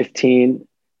 15.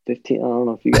 I don't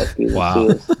know if you guys can wow.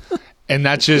 see this. And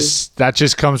that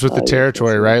just comes with the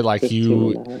territory, right? Like,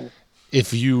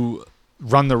 if you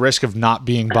run the risk of not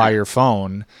being by your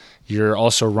phone, you're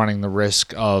also running the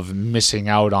risk of missing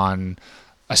out on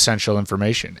essential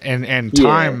information and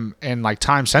time, and like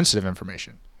time sensitive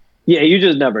information. Yeah, you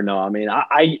just never know.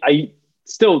 I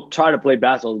still try to play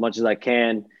basketball as much as I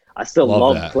can. I still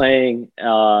love playing,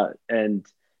 and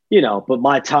but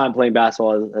my time playing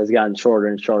basketball has gotten shorter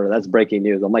and shorter. That's breaking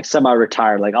news. I'm like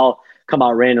semi-retired. Like, I'll come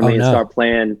out randomly and start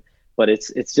playing, but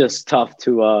it's just tough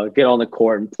to get on the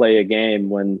court and play a game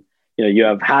when you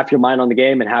have half your mind on the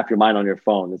game and half your mind on your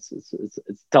phone. It's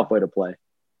a tough way to play.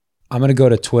 I'm going to go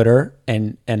to Twitter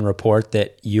and report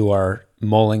that you are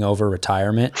mulling over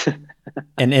retirement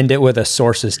and end it with a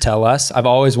sources tell us. I've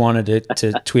always wanted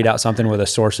to tweet out something with a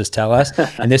sources tell us.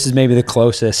 And this is maybe the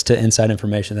closest to inside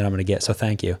information that I'm going to get. So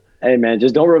thank you. Hey man,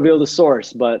 just don't reveal the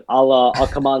source, but I'll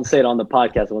come on and say it on the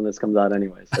podcast when this comes out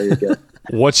anyway. So you're good.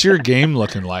 What's your game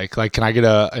looking like? Like, can I get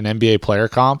an NBA player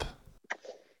comp?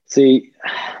 See,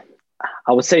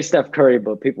 I would say Steph Curry,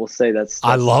 but people say that's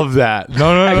I love that.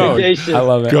 No. I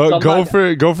love it. Go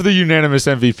for the unanimous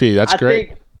MVP. That's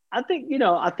great. I think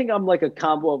I'm like a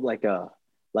combo of like a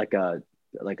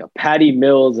Patty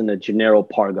Mills and a Gennaro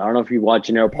Pargo. I don't know if you watched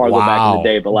Gennaro Pargo back in the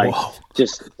day, but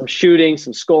just some shooting,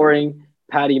 some scoring.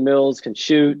 Patty Mills can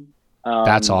shoot.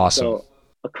 That's awesome. So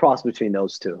a cross between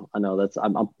those two. I know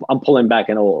I'm pulling back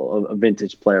a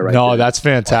vintage player right No, there. That's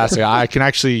fantastic. I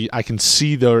can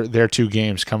see their two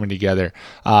games coming together.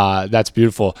 That's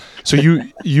beautiful. So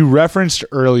you referenced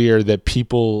earlier that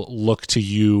people look to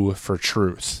you for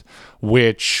truth,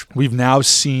 which we've now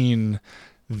seen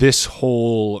this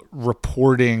whole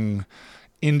reporting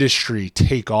industry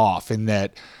take off, in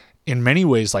that in many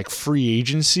ways, like free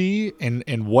agency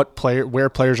and where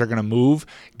players are going to move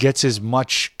gets as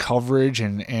much coverage,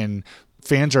 and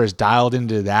fans are as dialed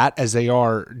into that as they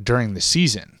are during the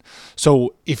season.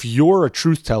 So if you're a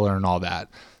truth teller and all that,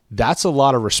 that's a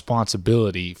lot of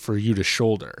responsibility for you to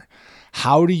shoulder.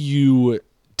 How do you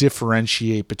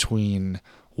differentiate between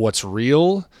what's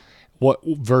real, what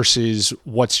versus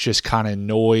what's just kind of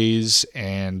noise,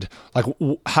 and like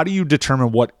how do you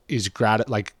determine what is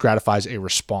gratifies a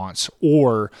response,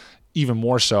 or even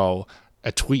more so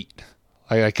a tweet?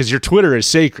 Like, because your Twitter is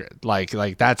sacred. Like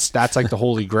that's like the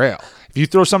holy grail. If you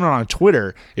throw something on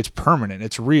Twitter, it's permanent.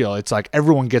 It's real. It's like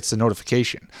everyone gets the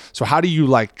notification. So how do you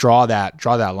like draw that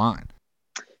line?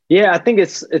 Yeah, I think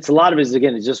it's a lot of it is,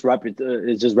 again, it's just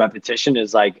repetition.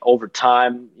 Is like over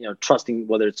time, trusting,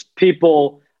 whether it's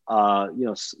people,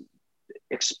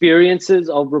 experiences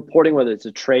of reporting, whether it's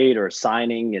a trade or a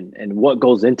signing, and what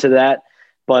goes into that.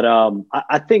 But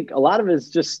I think a lot of it is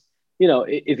just,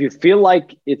 if you feel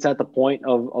like it's at the point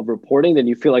of reporting, then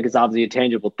you feel like it's obviously a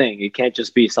tangible thing. It can't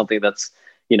just be something that's,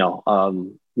 I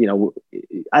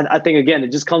think, again,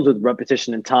 it just comes with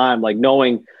repetition and time, like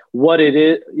knowing what it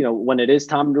is, when it is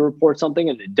time to report something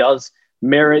and it does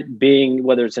merit being,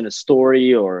 whether it's in a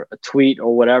story or a tweet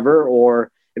or whatever,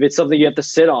 or if it's something you have to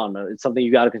sit on, it's something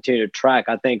you got to continue to track.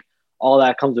 I think all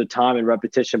that comes with time and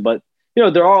repetition. But,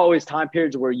 there are always time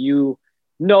periods where you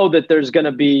know that there's going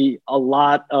to be a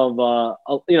lot of,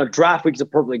 draft week is a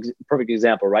perfect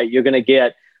example, right? You're going to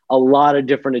get a lot of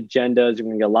different agendas. You're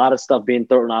going to get a lot of stuff being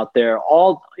thrown out there,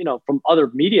 all, from other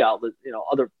media outlets,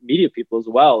 other media people as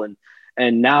well.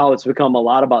 And now it's become a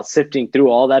lot about sifting through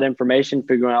all that information,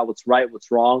 figuring out what's right, what's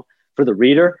wrong for the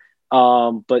reader.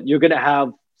 But you're going to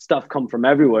have stuff come from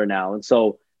everywhere now. And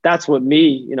so that's what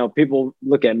people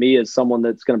look at me as someone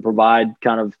that's going to provide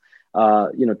kind of,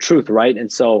 truth. Right.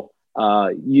 And so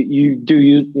you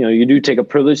do take a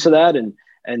privilege to that.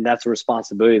 And that's a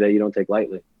responsibility that you don't take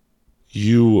lightly.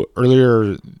 You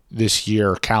earlier this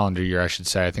year, calendar year, I should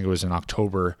say, I think it was in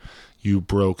October, you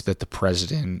broke that the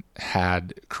president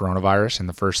had coronavirus and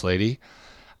the first lady.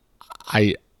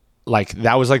 That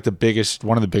was like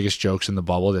one of the biggest jokes in the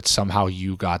bubble, that somehow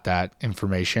you got that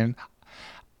information.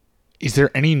 Is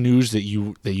there any news that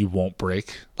you won't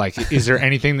break? Like, is there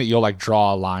anything that you'll like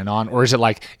draw a line on, or is it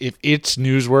like, if it's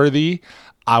newsworthy,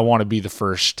 I want to be the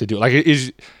first to do it? Like,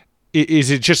 is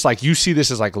it just like you see this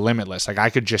as like limitless? Like,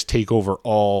 I could just take over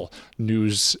all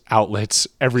news outlets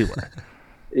everywhere.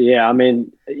 Yeah, I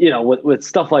mean, with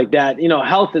stuff like that,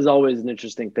 health is always an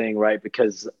interesting thing, right?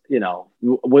 Because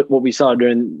what we saw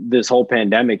during this whole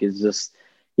pandemic is just,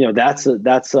 that's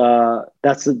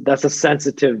a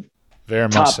sensitive Very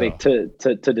topic so.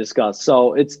 to discuss.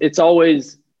 So it's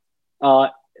always,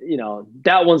 that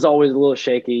one's always a little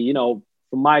shaky. From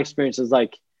my experience, is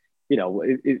like,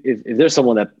 if there's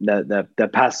someone that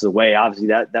passes away, obviously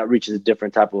that reaches a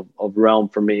different type of realm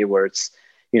for me, where it's,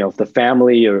 if the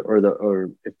family or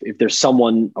if there's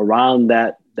someone around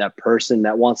that person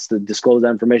that wants to disclose that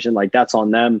information, like, that's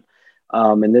on them.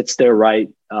 And it's their right.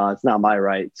 It's not my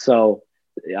right. So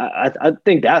I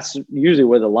think that's usually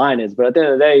where the line is. But at the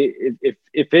end of the day,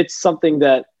 if it's something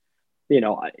that,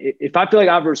 if I feel like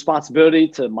I have a responsibility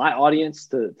to my audience,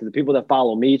 to the people that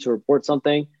follow me, to report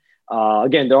something,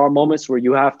 again, there are moments where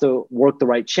you have to work the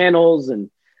right channels, and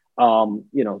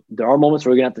there are moments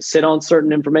where you're gonna have to sit on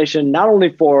certain information, not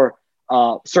only for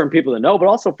certain people to know, but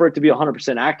also for it to be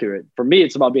 100% accurate. For me,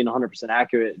 it's about being 100%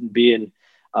 accurate and being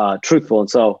truthful. And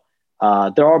so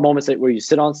there are moments where you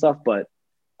sit on stuff, but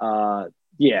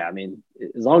yeah, I mean,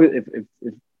 as long as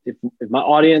if my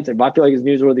audience, if I feel like it's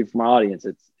newsworthy for my audience,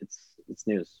 it's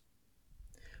news.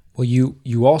 Well,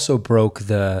 you also broke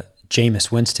the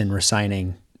Jameis Winston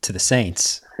resigning to the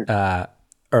Saints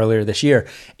earlier this year.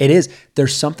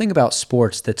 There's something about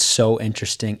sports that's so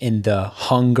interesting in the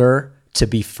hunger to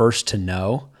be first to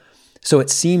know. So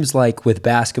it seems like with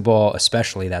basketball,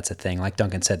 especially, that's a thing. Like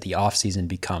Duncan said, the offseason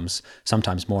becomes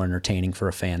sometimes more entertaining for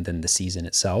a fan than the season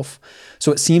itself.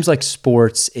 So it seems like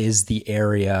sports is the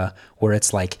area where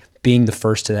it's like being the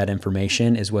first to that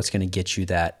information is what's going to get you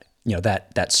that,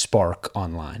 that spark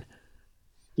online.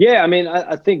 Yeah, I mean,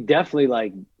 I think definitely,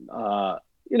 like,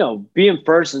 being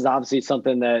first is obviously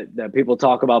something that people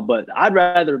talk about, but I'd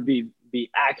rather be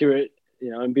accurate,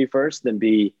 and be first than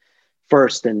be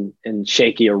first and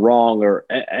shaky or wrong or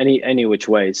any which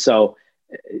way. So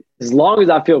as long as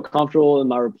I feel comfortable in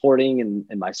my reporting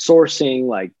and my sourcing,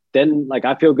 like, then, like,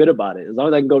 I feel good about it. As long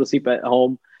as I can go to sleep at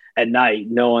home at night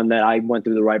knowing that I went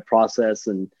through the right process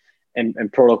and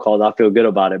protocols, I feel good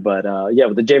about it. But yeah,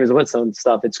 with the Jameis Winston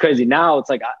stuff, it's crazy. Now it's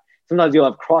like sometimes you'll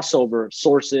have crossover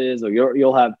sources, or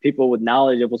you'll have people with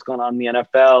knowledge of what's going on in the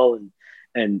NFL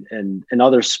and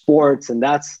other sports. And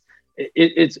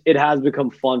it has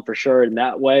become fun for sure in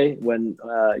that way. When,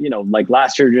 like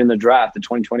last year during the draft, the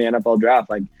 2020 NFL draft,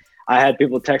 like I had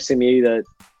people texting me that,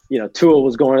 Tua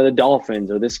was going to the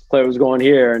Dolphins or this player was going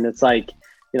here. And it's like,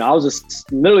 I was just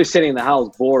literally sitting in the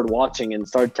house bored watching and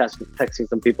started texting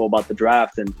some people about the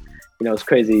draft. And, it's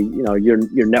crazy.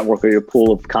 Your network or your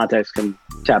pool of contacts can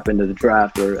tap into the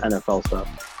draft or NFL stuff.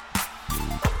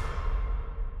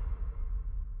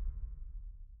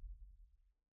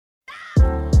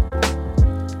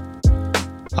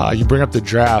 You bring up the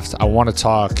draft. I want to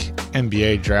talk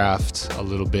NBA draft a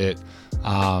little bit.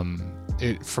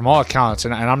 From all accounts,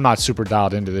 and I'm not super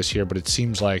dialed into this here, but it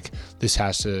seems like this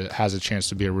has a chance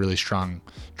to be a really strong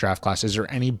draft class. Is there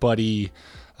anybody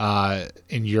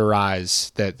in your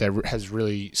eyes that has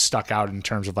really stuck out in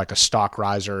terms of like a stock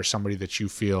riser or somebody that you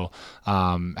feel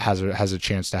has a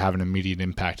chance to have an immediate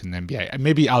impact in the NBA? And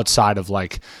maybe outside of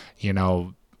like,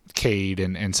 Cade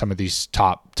and some of these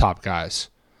top guys.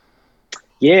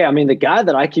 Yeah, I mean, the guy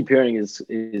that I keep hearing is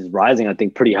rising, I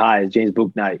think, pretty high is James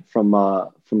Bouknight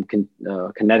from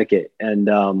Connecticut. And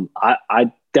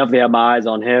I definitely have my eyes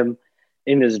on him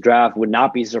in this draft. Would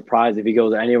not be surprised if he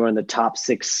goes anywhere in the top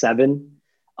 6, 7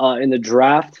 in the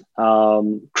draft.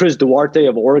 Chris Duarte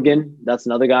of Oregon, that's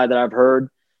another guy that I've heard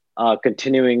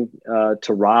continuing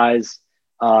to rise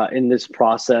in this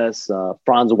process.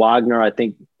 Franz Wagner, I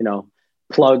think,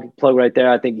 plug right there.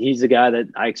 I think he's the guy that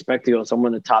I expect to go somewhere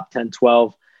in the top 10,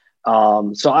 12.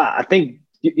 So I think,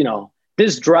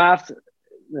 this draft,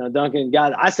 Duncan,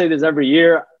 guys, I say this every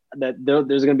year that there's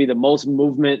going to be the most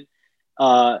movement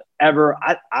ever.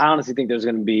 I honestly think there's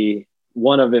going to be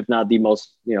one of, if not the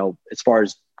most, as far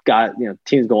as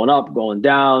teams going up, going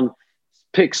down,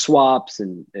 pick swaps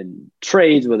and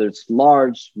trades, whether it's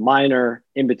large, minor,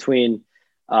 in between.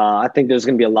 I think there's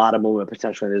going to be a lot of movement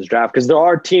potentially in this draft because there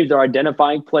are teams that are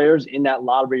identifying players in that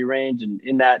lottery range and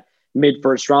in that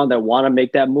mid-first round that want to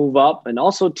make that move up, and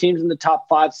also teams in the top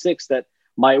 5, 6 that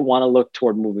might want to look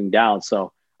toward moving down.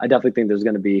 So I definitely think there's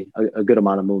going to be a good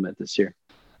amount of movement this year.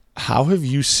 How have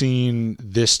you seen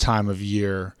this time of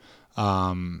year,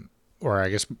 or I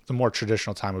guess the more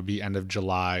traditional time would be end of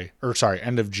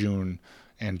June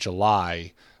and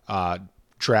July,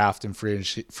 draft and free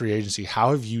agency.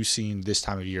 How have you seen this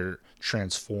time of year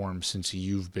transform since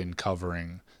you've been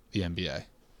covering the NBA?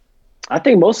 I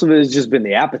think most of it has just been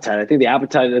the appetite. I think the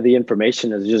appetite of the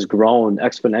information has just grown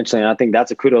exponentially. And I think that's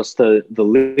a kudos to the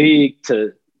league,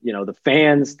 to, the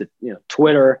fans,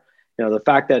 Twitter, the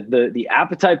fact that the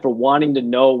appetite for wanting to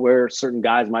know where certain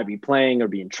guys might be playing or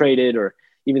being traded, or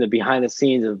even the behind the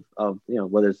scenes of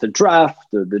whether it's the draft,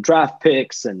 the draft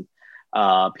picks and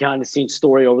behind the scenes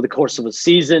story over the course of a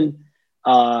season,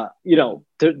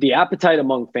 the appetite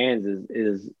among fans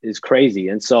is crazy.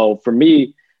 And so for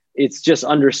me, it's just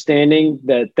understanding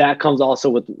that comes also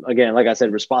with, again, like I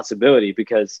said, responsibility,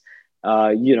 because,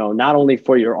 not only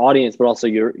for your audience, but also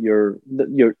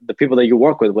the people that you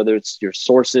work with, whether it's your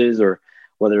sources or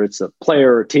whether it's a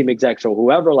player or team execs or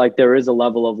whoever, like there is a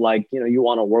level of like, you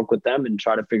want to work with them and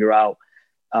try to figure out,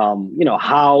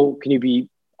 how can you be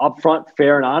upfront,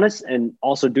 fair and honest, and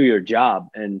also do your job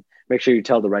and make sure you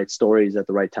tell the right stories at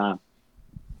the right time.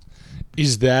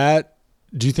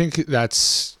 Do you think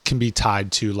that's can be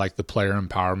tied to like the player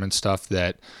empowerment stuff,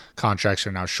 that contracts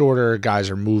are now shorter, guys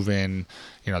are moving,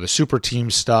 the super team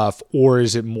stuff, or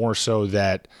is it more so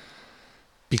that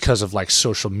because of like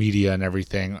social media and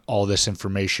everything, all this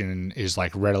information is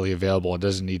like readily available? It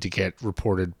doesn't need to get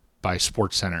reported by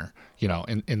SportsCenter,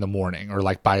 in the morning, or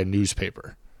like by a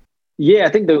newspaper. Yeah, I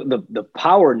think the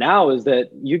power now is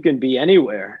that you can be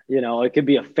anywhere. It could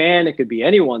be a fan, it could be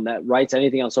anyone that writes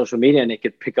anything on social media, and it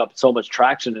could pick up so much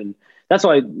traction. And that's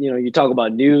why, you talk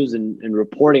about news and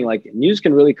reporting, like news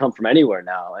can really come from anywhere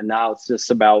now. And now it's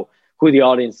just about who the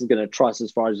audience is going to trust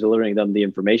as far as delivering them the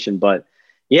information. But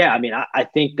yeah, I mean, I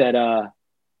think that,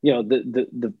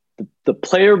 the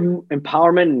player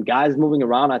empowerment and guys moving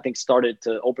around, I think started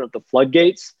to open up the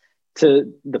floodgates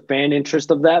to the fan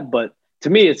interest of that. But to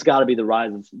me, it's got to be the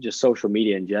rise of just social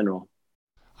media in general.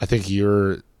 I think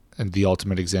you're the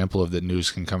ultimate example of that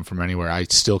news can come from anywhere. I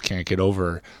still can't get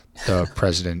over the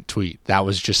president tweet. That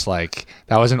was just like,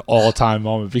 that was an all-time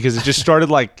moment, because it just started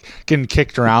like getting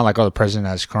kicked around like, oh, the president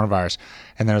has coronavirus.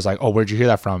 And then it was like, oh, where'd you hear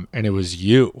that from? And it was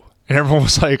you. And everyone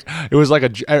was like,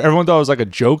 everyone thought it was like a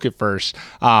joke at first.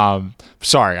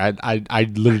 Sorry,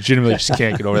 I legitimately just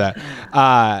can't get over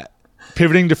that.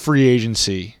 Pivoting to free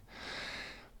agency.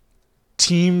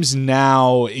 Teams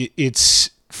now, it's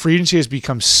free agency has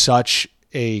become such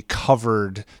a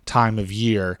covered time of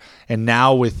year. And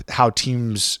now with how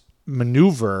teams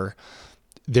maneuver,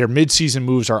 their midseason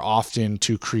moves are often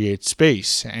to create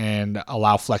space and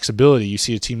allow flexibility. You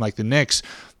see a team like the Knicks,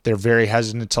 they're very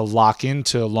hesitant to lock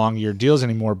into long year deals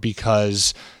anymore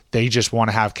because they just want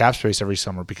to have cap space every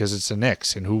summer because it's the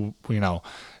Knicks, and who,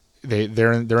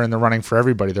 they're in the running for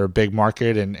everybody. They're a big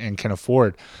market and can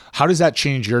afford. How does that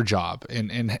change your job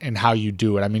and how you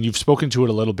do it? I mean, you've spoken to it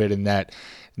a little bit in that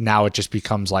now it just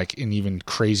becomes like an even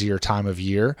crazier time of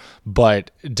year,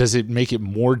 but does it make it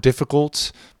more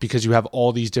difficult because you have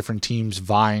all these different teams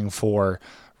vying for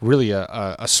really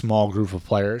a small group of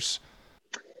players?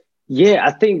 Yeah,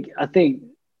 I think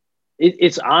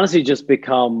it's honestly just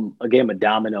become a game of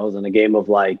dominoes and a game of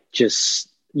like just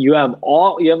you have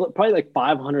probably like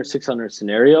 500, 600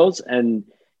 scenarios, and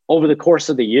over the course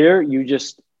of the year, you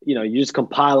just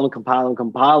compile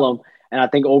them. And I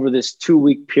think over this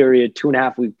 2-week period,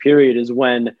 2.5-week period is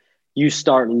when you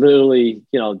start literally,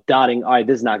 dotting, all right,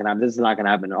 this is not going to happen. This is not going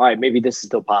to happen. All right, maybe this is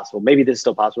still possible. Maybe this is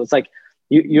still possible. It's like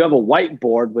you have a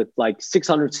whiteboard with like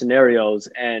 600 scenarios,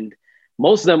 and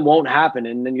most of them won't happen.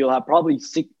 And then you'll have probably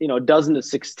a dozen to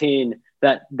 16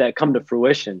 that come to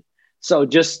fruition. So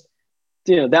just,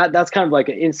 that's kind of like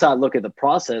an inside look at the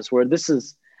process where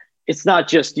it's not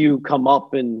just you come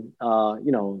up and,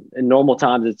 in normal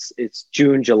times it's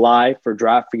June, July for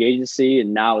draft free agency.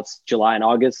 And now it's July and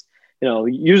August.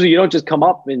 Usually you don't just come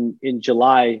up in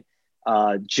July,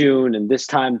 June and this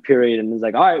time period. And it's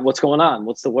like, all right, what's going on?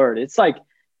 What's the word? It's like,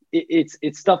 it's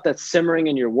stuff that's simmering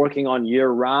and you're working on year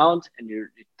round, and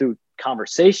you're through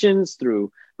conversations,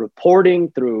 through reporting,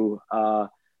 through,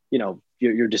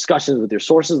 your discussions with your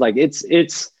sources. Like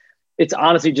it's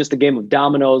honestly just a game of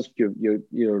dominoes.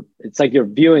 It's like you're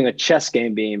viewing a chess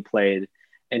game being played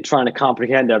and trying to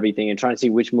comprehend everything and trying to see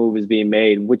which move is being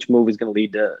made, which move is going to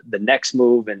lead to the next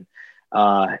move. And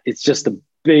it's just a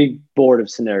big board of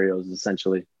scenarios,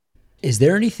 essentially. Is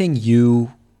there anything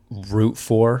you root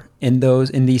for in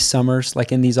these summers,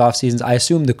 like in these off seasons? I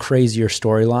assume the crazier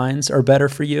storylines are better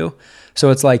for you. So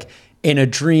it's like in a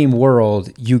dream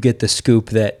world, you get the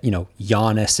scoop that,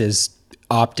 Giannis is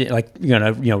opted, like,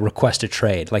 request a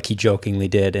trade, like he jokingly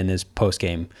did in his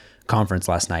post-game conference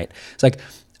last night. It's like,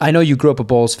 I know you grew up a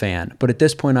Bulls fan, but at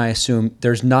this point, I assume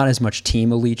there's not as much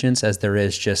team allegiance as there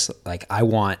is just like, I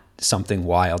want something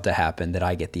wild to happen that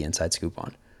I get the inside scoop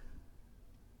on.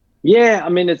 Yeah, I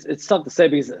mean, it's tough to say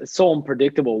because it's so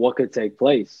unpredictable what could take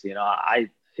place.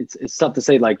 It's tough to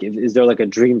say, like, is there like a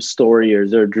dream story or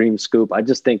is there a dream scoop? I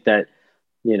just think that,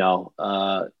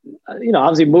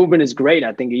 obviously movement is great.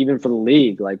 I think even for the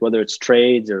league, like whether it's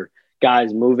trades or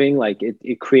guys moving, like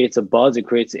it creates a buzz, it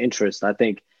creates interest. I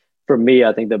think for me,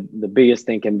 I think the biggest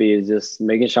thing can be is just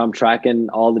making sure I'm tracking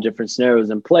all the different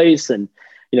scenarios in place and,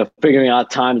 figuring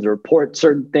out times to report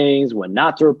certain things, when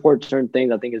not to report certain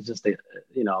things. I think it's just,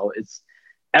 it's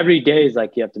every day is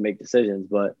like you have to make decisions.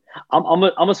 But I'm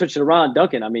gonna switch it around,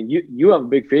 Duncan. I mean, you have a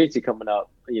big free agency coming up.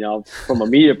 From a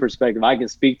media perspective, I can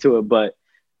speak to it. But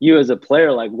you as a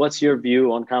player, like, what's your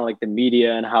view on kind of like the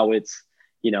media and how it's,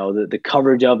 the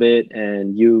coverage of it,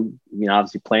 and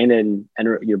obviously playing it and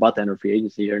you're about to enter free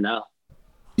agency here now.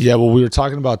 Yeah, well, we were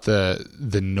talking about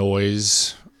the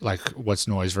noise, like what's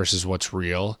noise versus what's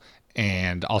real.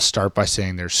 And I'll start by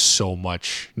saying there's so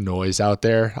much noise out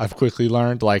there. I've quickly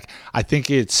learned, like, I think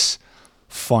it's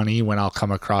funny when I'll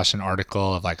come across an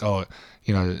article of like, oh,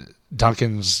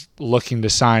 Duncan's looking to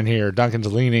sign here,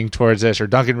 Duncan's leaning towards this, or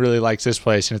Duncan really likes this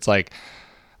place. And it's like,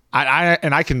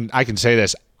 I can say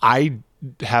this, I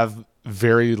have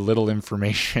very little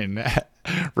information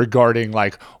regarding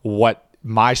like what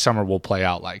my summer will play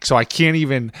out like. So I can't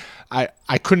even,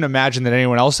 I couldn't imagine that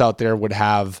anyone else out there would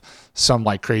have some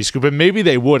like crazy scoop, but maybe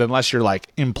they would, unless you're like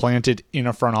implanted in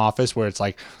a front office where it's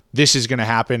like, this is going to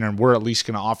happen and we're at least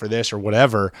going to offer this or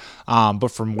whatever. But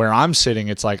from where I'm sitting,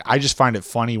 it's like, I just find it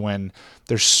funny when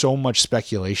there's so much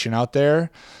speculation out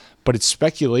there, but it's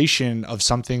speculation of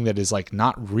something that is like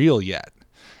not real yet.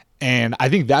 And I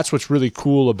think that's what's really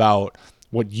cool about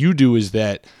what you do, is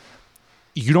that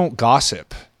you don't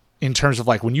gossip. In terms of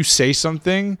like when you say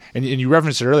something, and you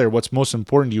referenced it earlier, what's most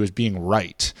important to you is being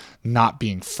right, not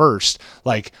being first.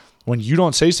 Like when you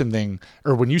don't say something,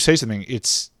 or when you say something,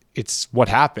 it's what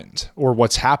happened or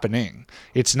what's happening.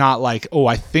 It's not like, oh,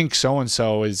 I think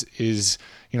so-and-so is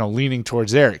leaning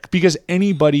towards Eric, because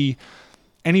anybody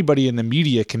in the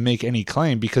media can make any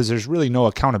claim, because there's really no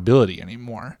accountability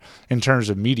anymore in terms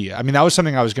of media. I mean, that was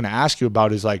something I was going to ask you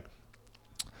about, is like,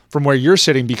 from where you're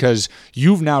sitting, because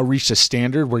you've now reached a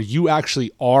standard where you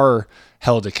actually are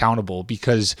held accountable,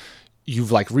 because you've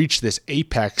like reached this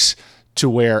apex to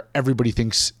where everybody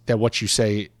thinks that what you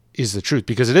say is the truth,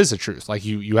 because it is the truth. Like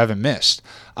you haven't missed.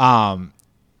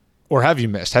 Or have you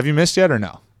missed? Have you missed yet or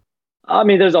no? I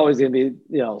mean, there's always going to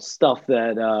be, stuff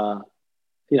that,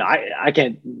 I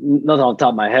can't, nothing on top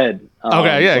of my head.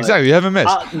 Okay. Yeah, exactly. You haven't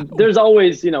missed. There's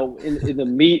always, in the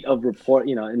meat of report,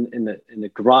 in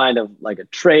the grind of like a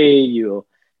trade,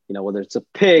 whether it's a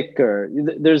pick or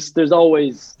there's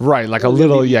always right. Like a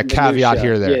little, caveat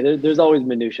here, there. Yeah. There's always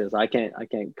minutiae. So I can't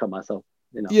cut myself.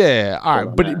 Yeah. All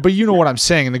right. But you know what I'm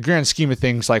saying, in the grand scheme of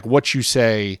things, like what you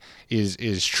say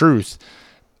is truth.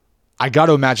 I got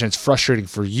to imagine it's frustrating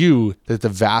for you that the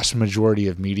vast majority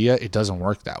of media, it doesn't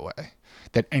work that way.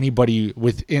 That anybody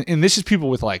and this is people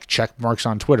with like check marks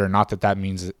on Twitter, not that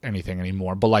means anything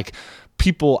anymore, but like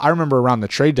people, I remember around the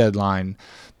trade deadline,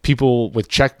 people with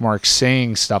check marks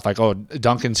saying stuff like, oh,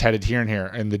 Duncan's headed here and here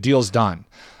and the deal's done.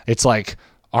 It's like,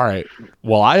 all right,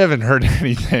 well, I haven't heard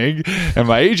anything and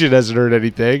my agent hasn't heard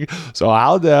anything. So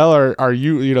how the hell are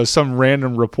you, some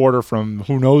random reporter from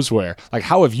who knows where? Like,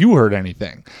 how have you heard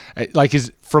anything? Like,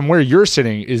 from where you're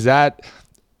sitting, is that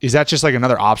just like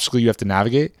another obstacle you have to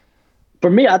navigate? For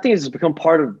me, I think it's become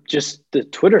part of just the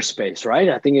Twitter space, right?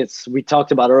 I think we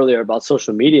talked about earlier about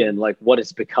social media and like what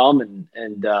it's become.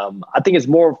 And I think it's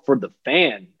more for the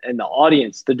fan and the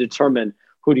audience to determine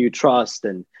who do you trust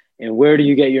and where do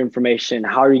you get your information?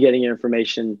 How are you getting your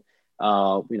information?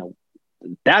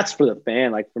 That's for the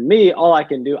fan. Like for me, all I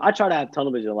can do, I try to have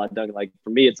tunnel vision a lot, Doug. Like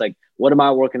for me, it's like, what am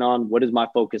I working on? What is my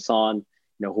focus on?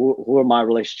 Who are my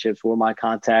relationships? Who are my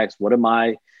contacts? What am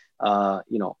I,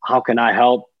 how can I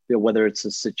help? Whether it's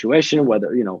a situation,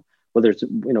 whether it's,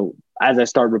 as I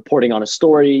start reporting on a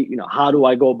story, how do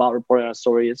I go about reporting on a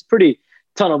story? It's pretty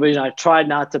tunnel vision. I try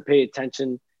not to pay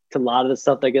attention to a lot of the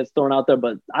stuff that gets thrown out there,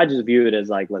 but I just view it as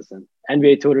like, listen,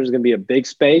 NBA Twitter is going to be a big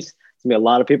space. It's going to be a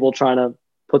lot of people trying to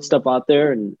put stuff out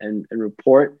there and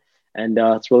report. And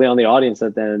it's really on the audience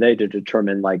at the end of the day to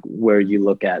determine like where you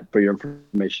look at for your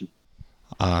information.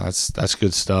 That's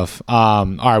good stuff. All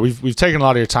right, we've taken a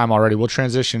lot of your time already. We'll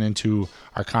transition into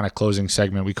our kind of closing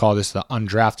segment. We call this the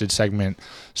undrafted segment.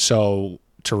 So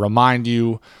to remind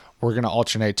you, we're going to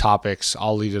alternate topics.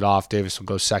 I'll lead it off. Davis will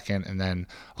go second, and then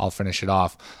I'll finish it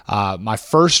off. My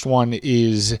first one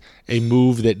is a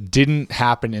move that didn't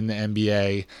happen in the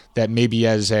NBA that maybe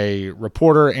as a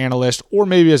reporter, analyst, or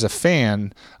maybe as a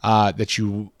fan that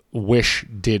you wish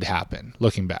did happen,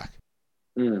 looking back.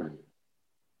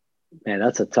 Man,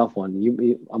 that's a tough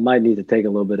one. I might need to take a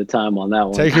little bit of time on that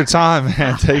one. Take your time,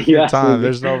 man. Take your time.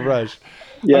 There's no rush.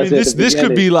 Yes, I mean,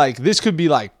 this could be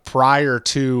like prior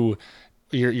to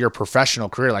your professional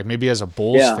career, like maybe as a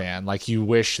Bulls fan, like you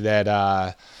wish that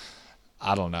I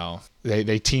don't know,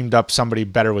 they teamed up somebody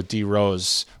better with D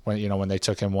Rose when they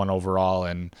took him 1 overall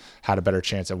and had a better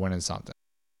chance at winning something.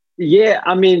 Yeah,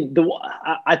 I mean,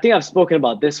 I think I've spoken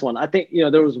about this one. I think,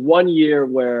 there was one year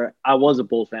where I was a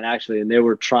Bulls fan, actually, and they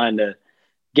were trying to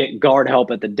get guard help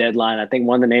at the deadline. I think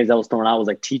one of the names that was thrown out was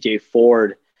like TJ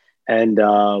Ford. And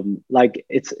like,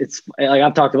 it's like,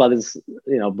 I've talked about this,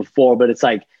 before, but it's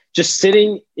like just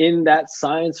sitting in that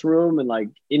science room and like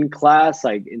in class,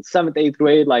 like in 7th, 8th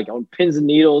grade, like on pins and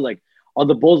needles, like, are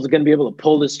the Bulls going to be able to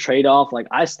pull this trade off? Like,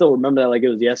 I still remember that like it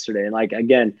was yesterday. And like,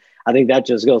 again, I think that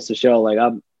just goes to show, like,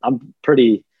 I'm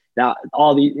pretty now.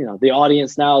 All the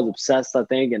audience now is obsessed, I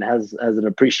think, and has an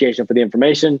appreciation for the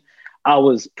information. I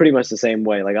was pretty much the same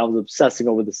way. Like I was obsessing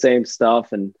over the same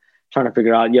stuff and trying to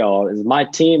figure out, is my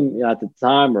team at the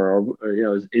time, or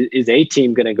is a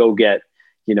team going to go get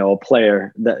a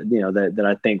player that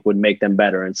I think would make them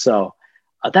better? And so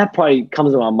that probably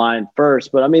comes to my mind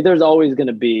first. But I mean, there's always going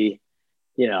to be,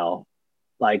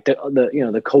 like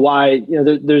the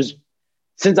Kawhi. There's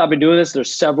since I've been doing this,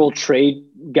 there's several trade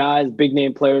guys, big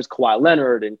name players, Kawhi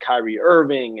Leonard and Kyrie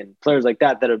Irving and players like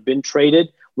that have been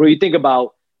traded. Where you think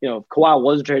about, if Kawhi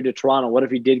wasn't traded to Toronto, what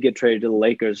if he did get traded to the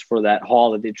Lakers for that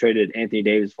haul that they traded Anthony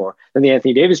Davis for? Then the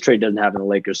Anthony Davis trade doesn't happen to the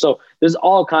Lakers. So there's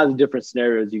all kinds of different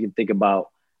scenarios you can think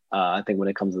about, I think, when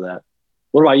it comes to that.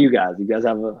 What about you guys? You guys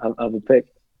have a pick?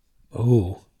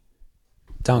 Oh,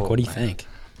 Dunk, what do you think?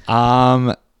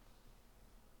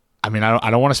 I mean, I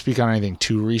don't want to speak on anything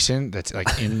too recent that's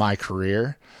like in my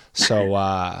career. So,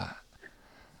 I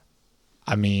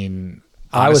mean,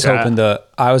 honestly,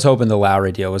 I was hoping the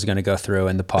Lowry deal was going to go through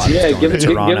in the pod. Yeah, give us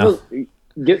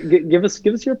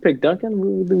your pick,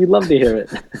 Duncan. We'd love to hear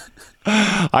it.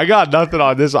 I got nothing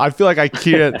on this. I feel like I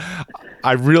can't.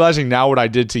 I'm realizing now what I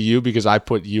did to you because I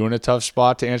put you in a tough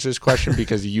spot to answer this question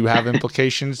because you have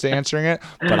implications to answering it.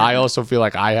 But I also feel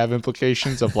like I have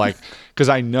implications of like, because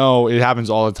I know it happens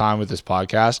all the time with this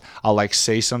podcast. I'll like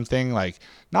say something like,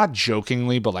 not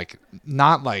jokingly, but like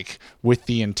not like with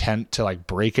the intent to like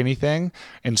break anything.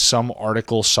 And some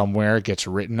article somewhere gets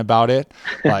written about it.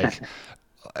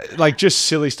 Like just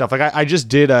silly stuff. Like I just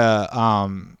did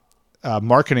a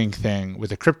marketing thing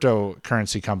with a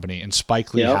cryptocurrency company, and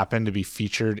Spike Lee happened to be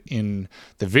featured in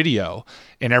the video,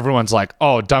 and everyone's like,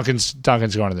 "Oh, Duncan's going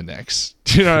to the Knicks."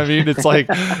 Do you know what I mean? It's like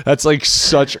that's like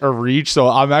such a reach. So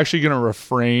I'm actually going to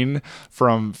refrain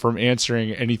from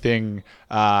answering anything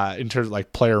in terms of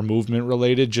like player movement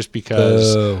related, just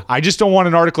because I just don't want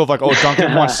an article of like, "Oh,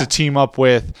 Duncan wants to team up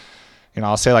with."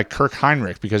 I'll say like Kirk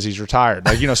Heinrich because he's retired.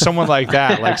 Like, someone like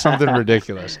that, like something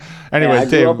ridiculous. Anyway, I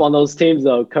grew up on those teams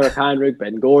though. Kirk Heinrich,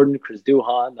 Ben Gordon, Chris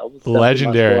Duhon. That was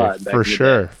legendary for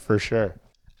sure.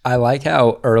 I like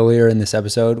how earlier in this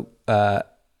episode,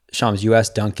 Shams, you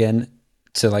asked Duncan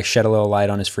to like shed a little light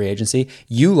on his free agency.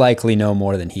 You likely know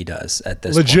more than he does at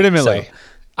this legitimately. point. So,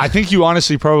 I think you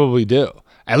honestly probably do,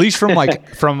 at least from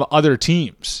like from other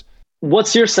teams.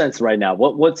 What's your sense right now?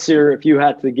 What's your, if you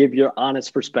had to give your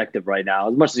honest perspective right now,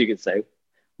 as much as you can say,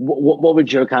 what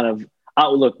would your kind of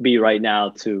outlook be right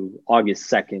now to August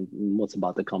 2nd and what's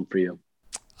about to come for you?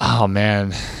 Oh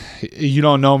man, you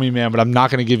don't know me, man, but I'm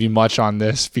not going to give you much on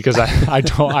this because I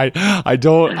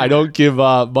don't give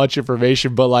much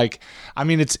information. But like, I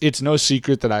mean, it's no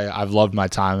secret that I've loved my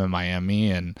time in Miami,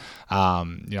 and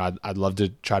I'd love to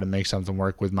try to make something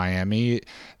work with Miami.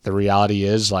 The reality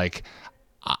is like,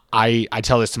 I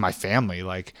tell this to my family,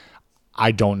 like,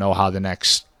 I don't know how the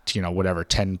next,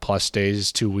 10 plus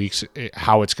days, 2 weeks,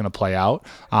 how it's going to play out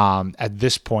at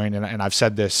this point. And I've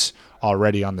said this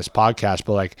already on this podcast,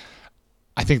 but like,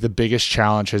 I think the biggest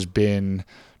challenge has been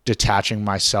detaching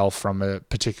myself from a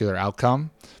particular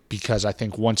outcome, because I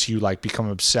think once you like become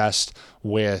obsessed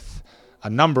with a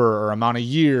number or amount of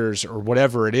years or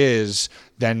whatever it is,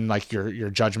 then like your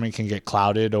judgment can get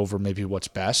clouded over maybe what's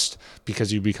best,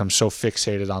 because you become so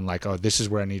fixated on like, oh, this is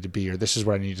where I need to be, or this is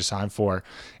what I need to sign for.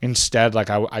 Instead, like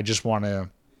I just want to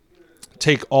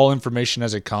take all information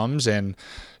as it comes, and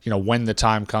when the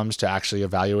time comes to actually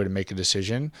evaluate and make a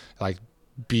decision, like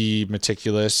be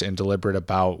meticulous and deliberate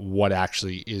about what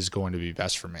actually is going to be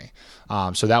best for me.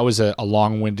 So that was a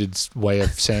long-winded way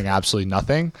of saying absolutely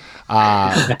nothing.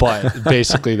 But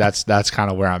basically that's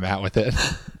kind of where I'm at with it.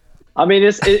 I mean,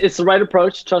 it's the right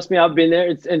approach. Trust me, I've been there.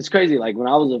 It's crazy. Like when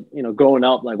I was, growing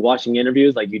up, like watching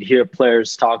interviews, like you'd hear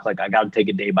players talk like, I got to take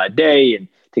it day by day and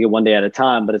take it one day at a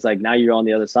time. But it's like, now you're on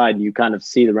the other side and you kind of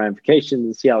see the ramifications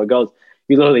and see how it goes.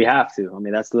 You literally have to. I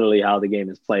mean, that's literally how the game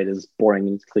is played, as boring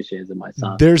and cliche as it might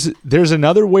sound. There's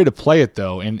another way to play it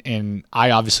though, and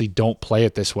I obviously don't play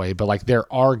it this way, but like there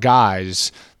are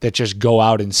guys that just go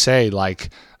out and say like,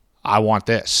 I want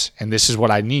this, and this is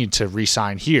what I need to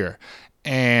re-sign here.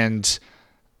 And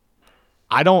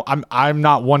I'm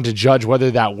not one to judge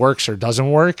whether that works or doesn't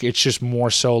work. It's just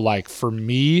more so like, for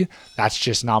me, that's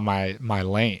just not my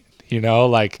lane.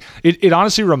 Like it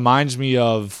honestly reminds me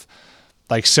of,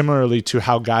 like, similarly to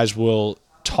how guys will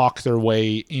talk their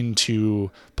way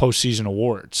into postseason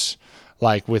awards,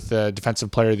 like with the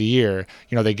Defensive Player of the Year.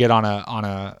 They get on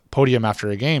a podium after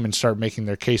a game and start making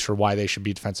their case for why they should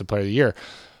be Defensive Player of the Year.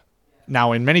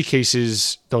 Now, in many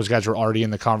cases, those guys are already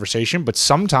in the conversation, but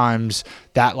sometimes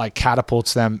that like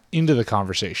catapults them into the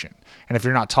conversation. And if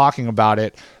you're not talking about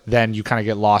it, then you kind of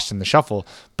get lost in the shuffle.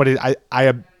 But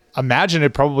I imagine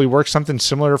it probably works something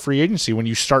similar to free agency. When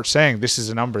you start saying this is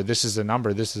a number, this is a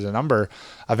number, this is a number,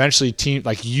 eventually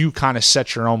you kind of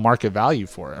set your own market value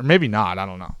for it, or maybe not. I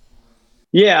don't know.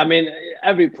 Yeah, I mean,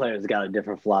 every player's got a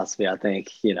different philosophy. I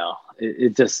think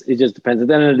it just depends. At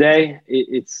the end of the day,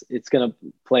 it's going to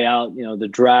play out. The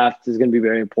draft is going to be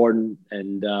very important,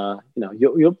 and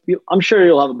you'll I'm sure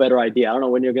you'll have a better idea. I don't know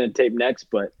when you're going to tape next,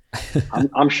 but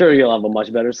I'm sure you'll have a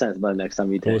much better sense by the next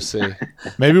time you tape. We'll see.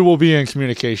 Maybe we'll be in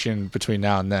communication between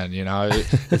now and then.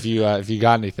 If you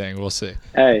got anything, we'll see.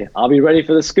 Hey, I'll be ready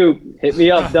for the scoop. Hit me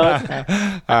up, Doug.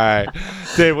 All right,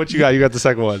 Dave, what you got? You got the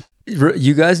second one.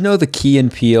 You guys know the Key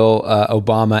and Peele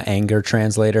Obama anger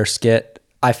translator skit?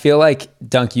 I feel like,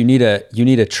 Dunk, you need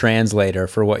a translator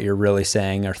for what you're really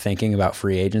saying or thinking about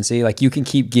free agency. Like, you can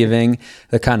keep giving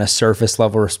the kind of surface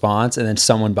level response, and then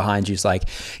someone behind you's like,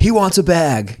 he wants a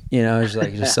bag. It's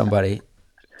like just somebody.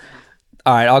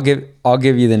 All right, I'll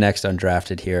give you the next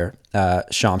undrafted here,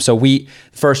 Sham. So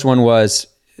first one was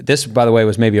this, by the way,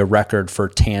 was maybe a record for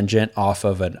tangent off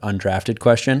of an undrafted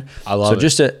question. I love it.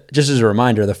 So just as a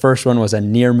reminder, the first one was a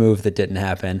near move that didn't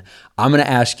happen. I'm going to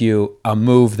ask you a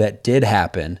move that did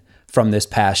happen from this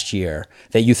past year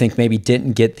that you think maybe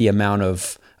didn't get the amount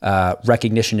of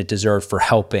recognition it deserved for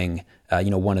helping,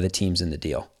 one of the teams in the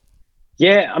deal.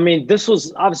 Yeah, I mean, this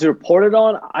was obviously reported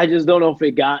on. I just don't know if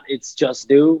it got its just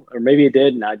due, or maybe it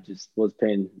did, and I just wasn't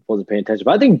paying attention.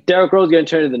 But I think Derrick Rose getting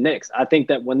traded to the Knicks. I think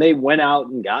that when they went out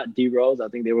and got D Rose, I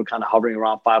think they were kind of hovering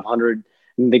around 500,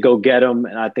 and they go get him,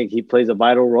 and I think he plays a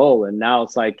vital role. And now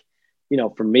it's like,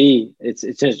 for me, it's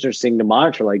interesting to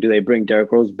monitor. Like, do they bring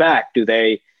Derrick Rose back? Do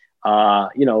they,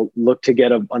 look to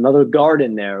get another guard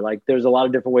in there? Like, there's a lot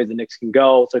of different ways the Knicks can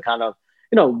go to kind of,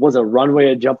 was a runway,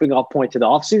 a jumping off point to the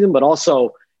offseason, but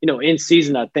also, in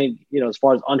season, I think, as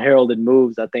far as unheralded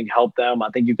moves, I think help them. I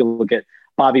think you can look at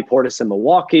Bobby Portis in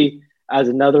Milwaukee as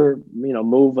another,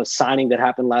 move, a signing that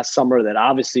happened last summer that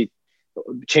obviously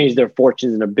changed their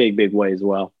fortunes in a big, big way as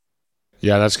well.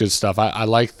 Yeah, that's good stuff. I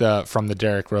like from the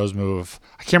Derrick Rose move.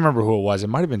 I can't remember who it was. It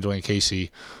might have been Dwayne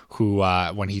Casey who,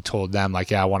 when he told them,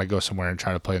 like, yeah, I want to go somewhere and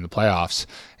try to play in the playoffs.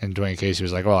 And Dwayne Casey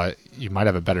was like, well, you might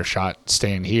have a better shot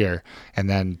staying here. And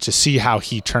then to see how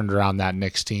he turned around that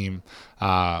Knicks team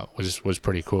was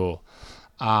pretty cool.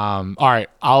 All right,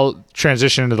 I'll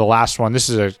transition into the last one. This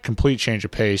is a complete change of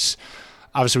pace.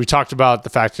 Obviously, we talked about the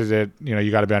fact that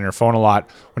you got to be on your phone a lot.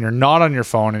 When you're not on your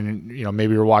phone and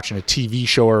maybe you're watching a TV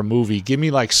show or a movie, give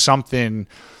me like something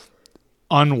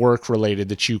unwork related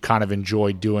that you kind of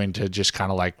enjoy doing to just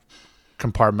kind of like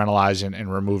compartmentalize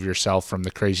and remove yourself from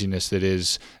the craziness that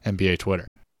is NBA Twitter.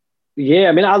 Yeah,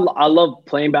 I mean, I love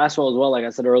playing basketball as well, like I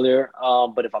said earlier.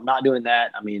 But if I'm not doing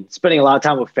that, I mean, spending a lot of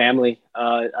time with family,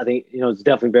 I think, it's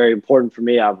definitely very important for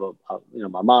me. I have,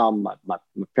 my mom, my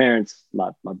parents,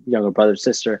 my younger brother,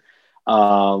 sister.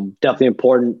 Definitely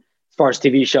important. As far as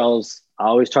TV shows, I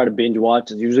always try to binge watch.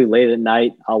 It's usually late at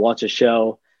night. I'll watch a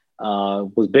show.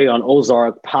 Was big on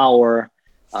Ozark, Power.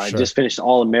 Sure. Just finished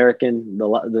All American.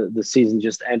 The season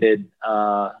just ended.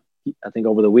 I think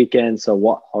over the weekend,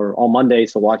 or on Monday,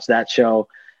 so watch that show.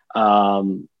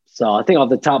 So I think off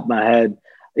the top of my head,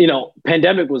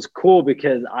 pandemic was cool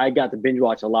because I got to binge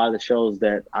watch a lot of the shows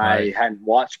that I hadn't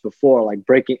watched before, like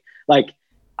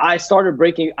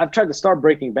I've tried to start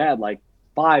Breaking Bad like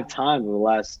 5 times in the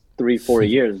last 3-4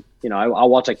 years. I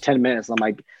watch like 10 minutes. And I'm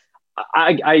like,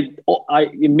 I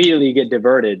immediately get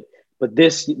diverted. But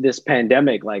this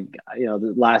pandemic,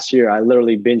 the last year, I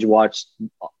literally binge watched,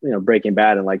 Breaking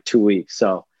Bad in like 2 weeks.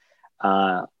 So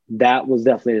that was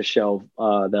definitely a show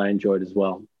that I enjoyed as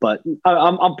well. But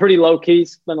I'm pretty low key,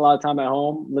 spend a lot of time at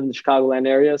home, live in the Chicagoland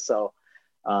area. So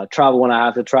travel when I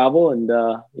have to travel and,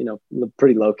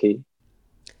 pretty low key.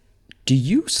 Do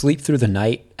you sleep through the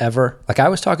night ever? Like, I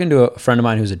was talking to a friend of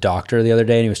mine who's a doctor the other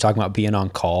day, and he was talking about being on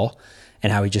call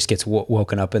and how he just gets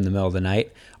woken up in the middle of the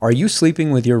night. Are you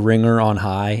sleeping with your ringer on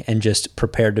high and just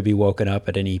prepared to be woken up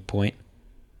at any point?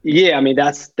 Yeah, I mean,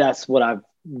 that's what I've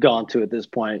gone to at this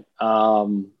point. I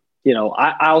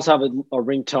also have a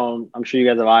ringtone. I'm sure you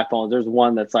guys have iPhones. There's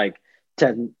one that's like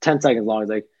 10 seconds long.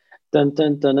 It's like dun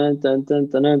dun dun dun dun dun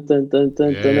dun dun dun dun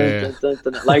dun dun dun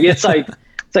dun. Like it's like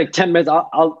 10 minutes.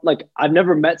 I've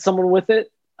never met someone with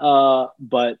it,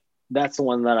 but that's the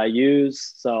one that I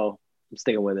use. So I'm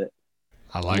sticking with it.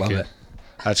 I like it.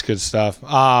 That's good stuff.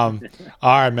 All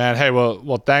right, man. Hey,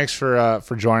 well, thanks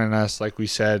for joining us. Like we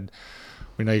said,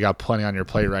 we know you got plenty on your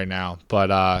plate right now,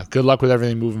 but good luck with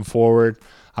everything moving forward.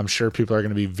 I'm sure people are going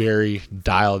to be very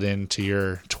dialed into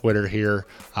your Twitter here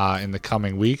in the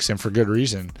coming weeks, and for good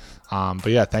reason. But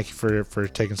yeah, thank you for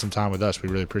taking some time with us. We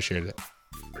really appreciate it.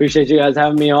 Appreciate you guys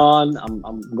having me on.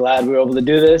 I'm glad we were able to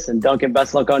do this. And Duncan,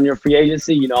 best luck on your free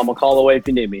agency. I'm a call away if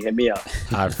you need me. Hit me up.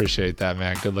 I appreciate that,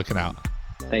 man. Good looking out.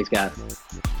 Thanks, guys.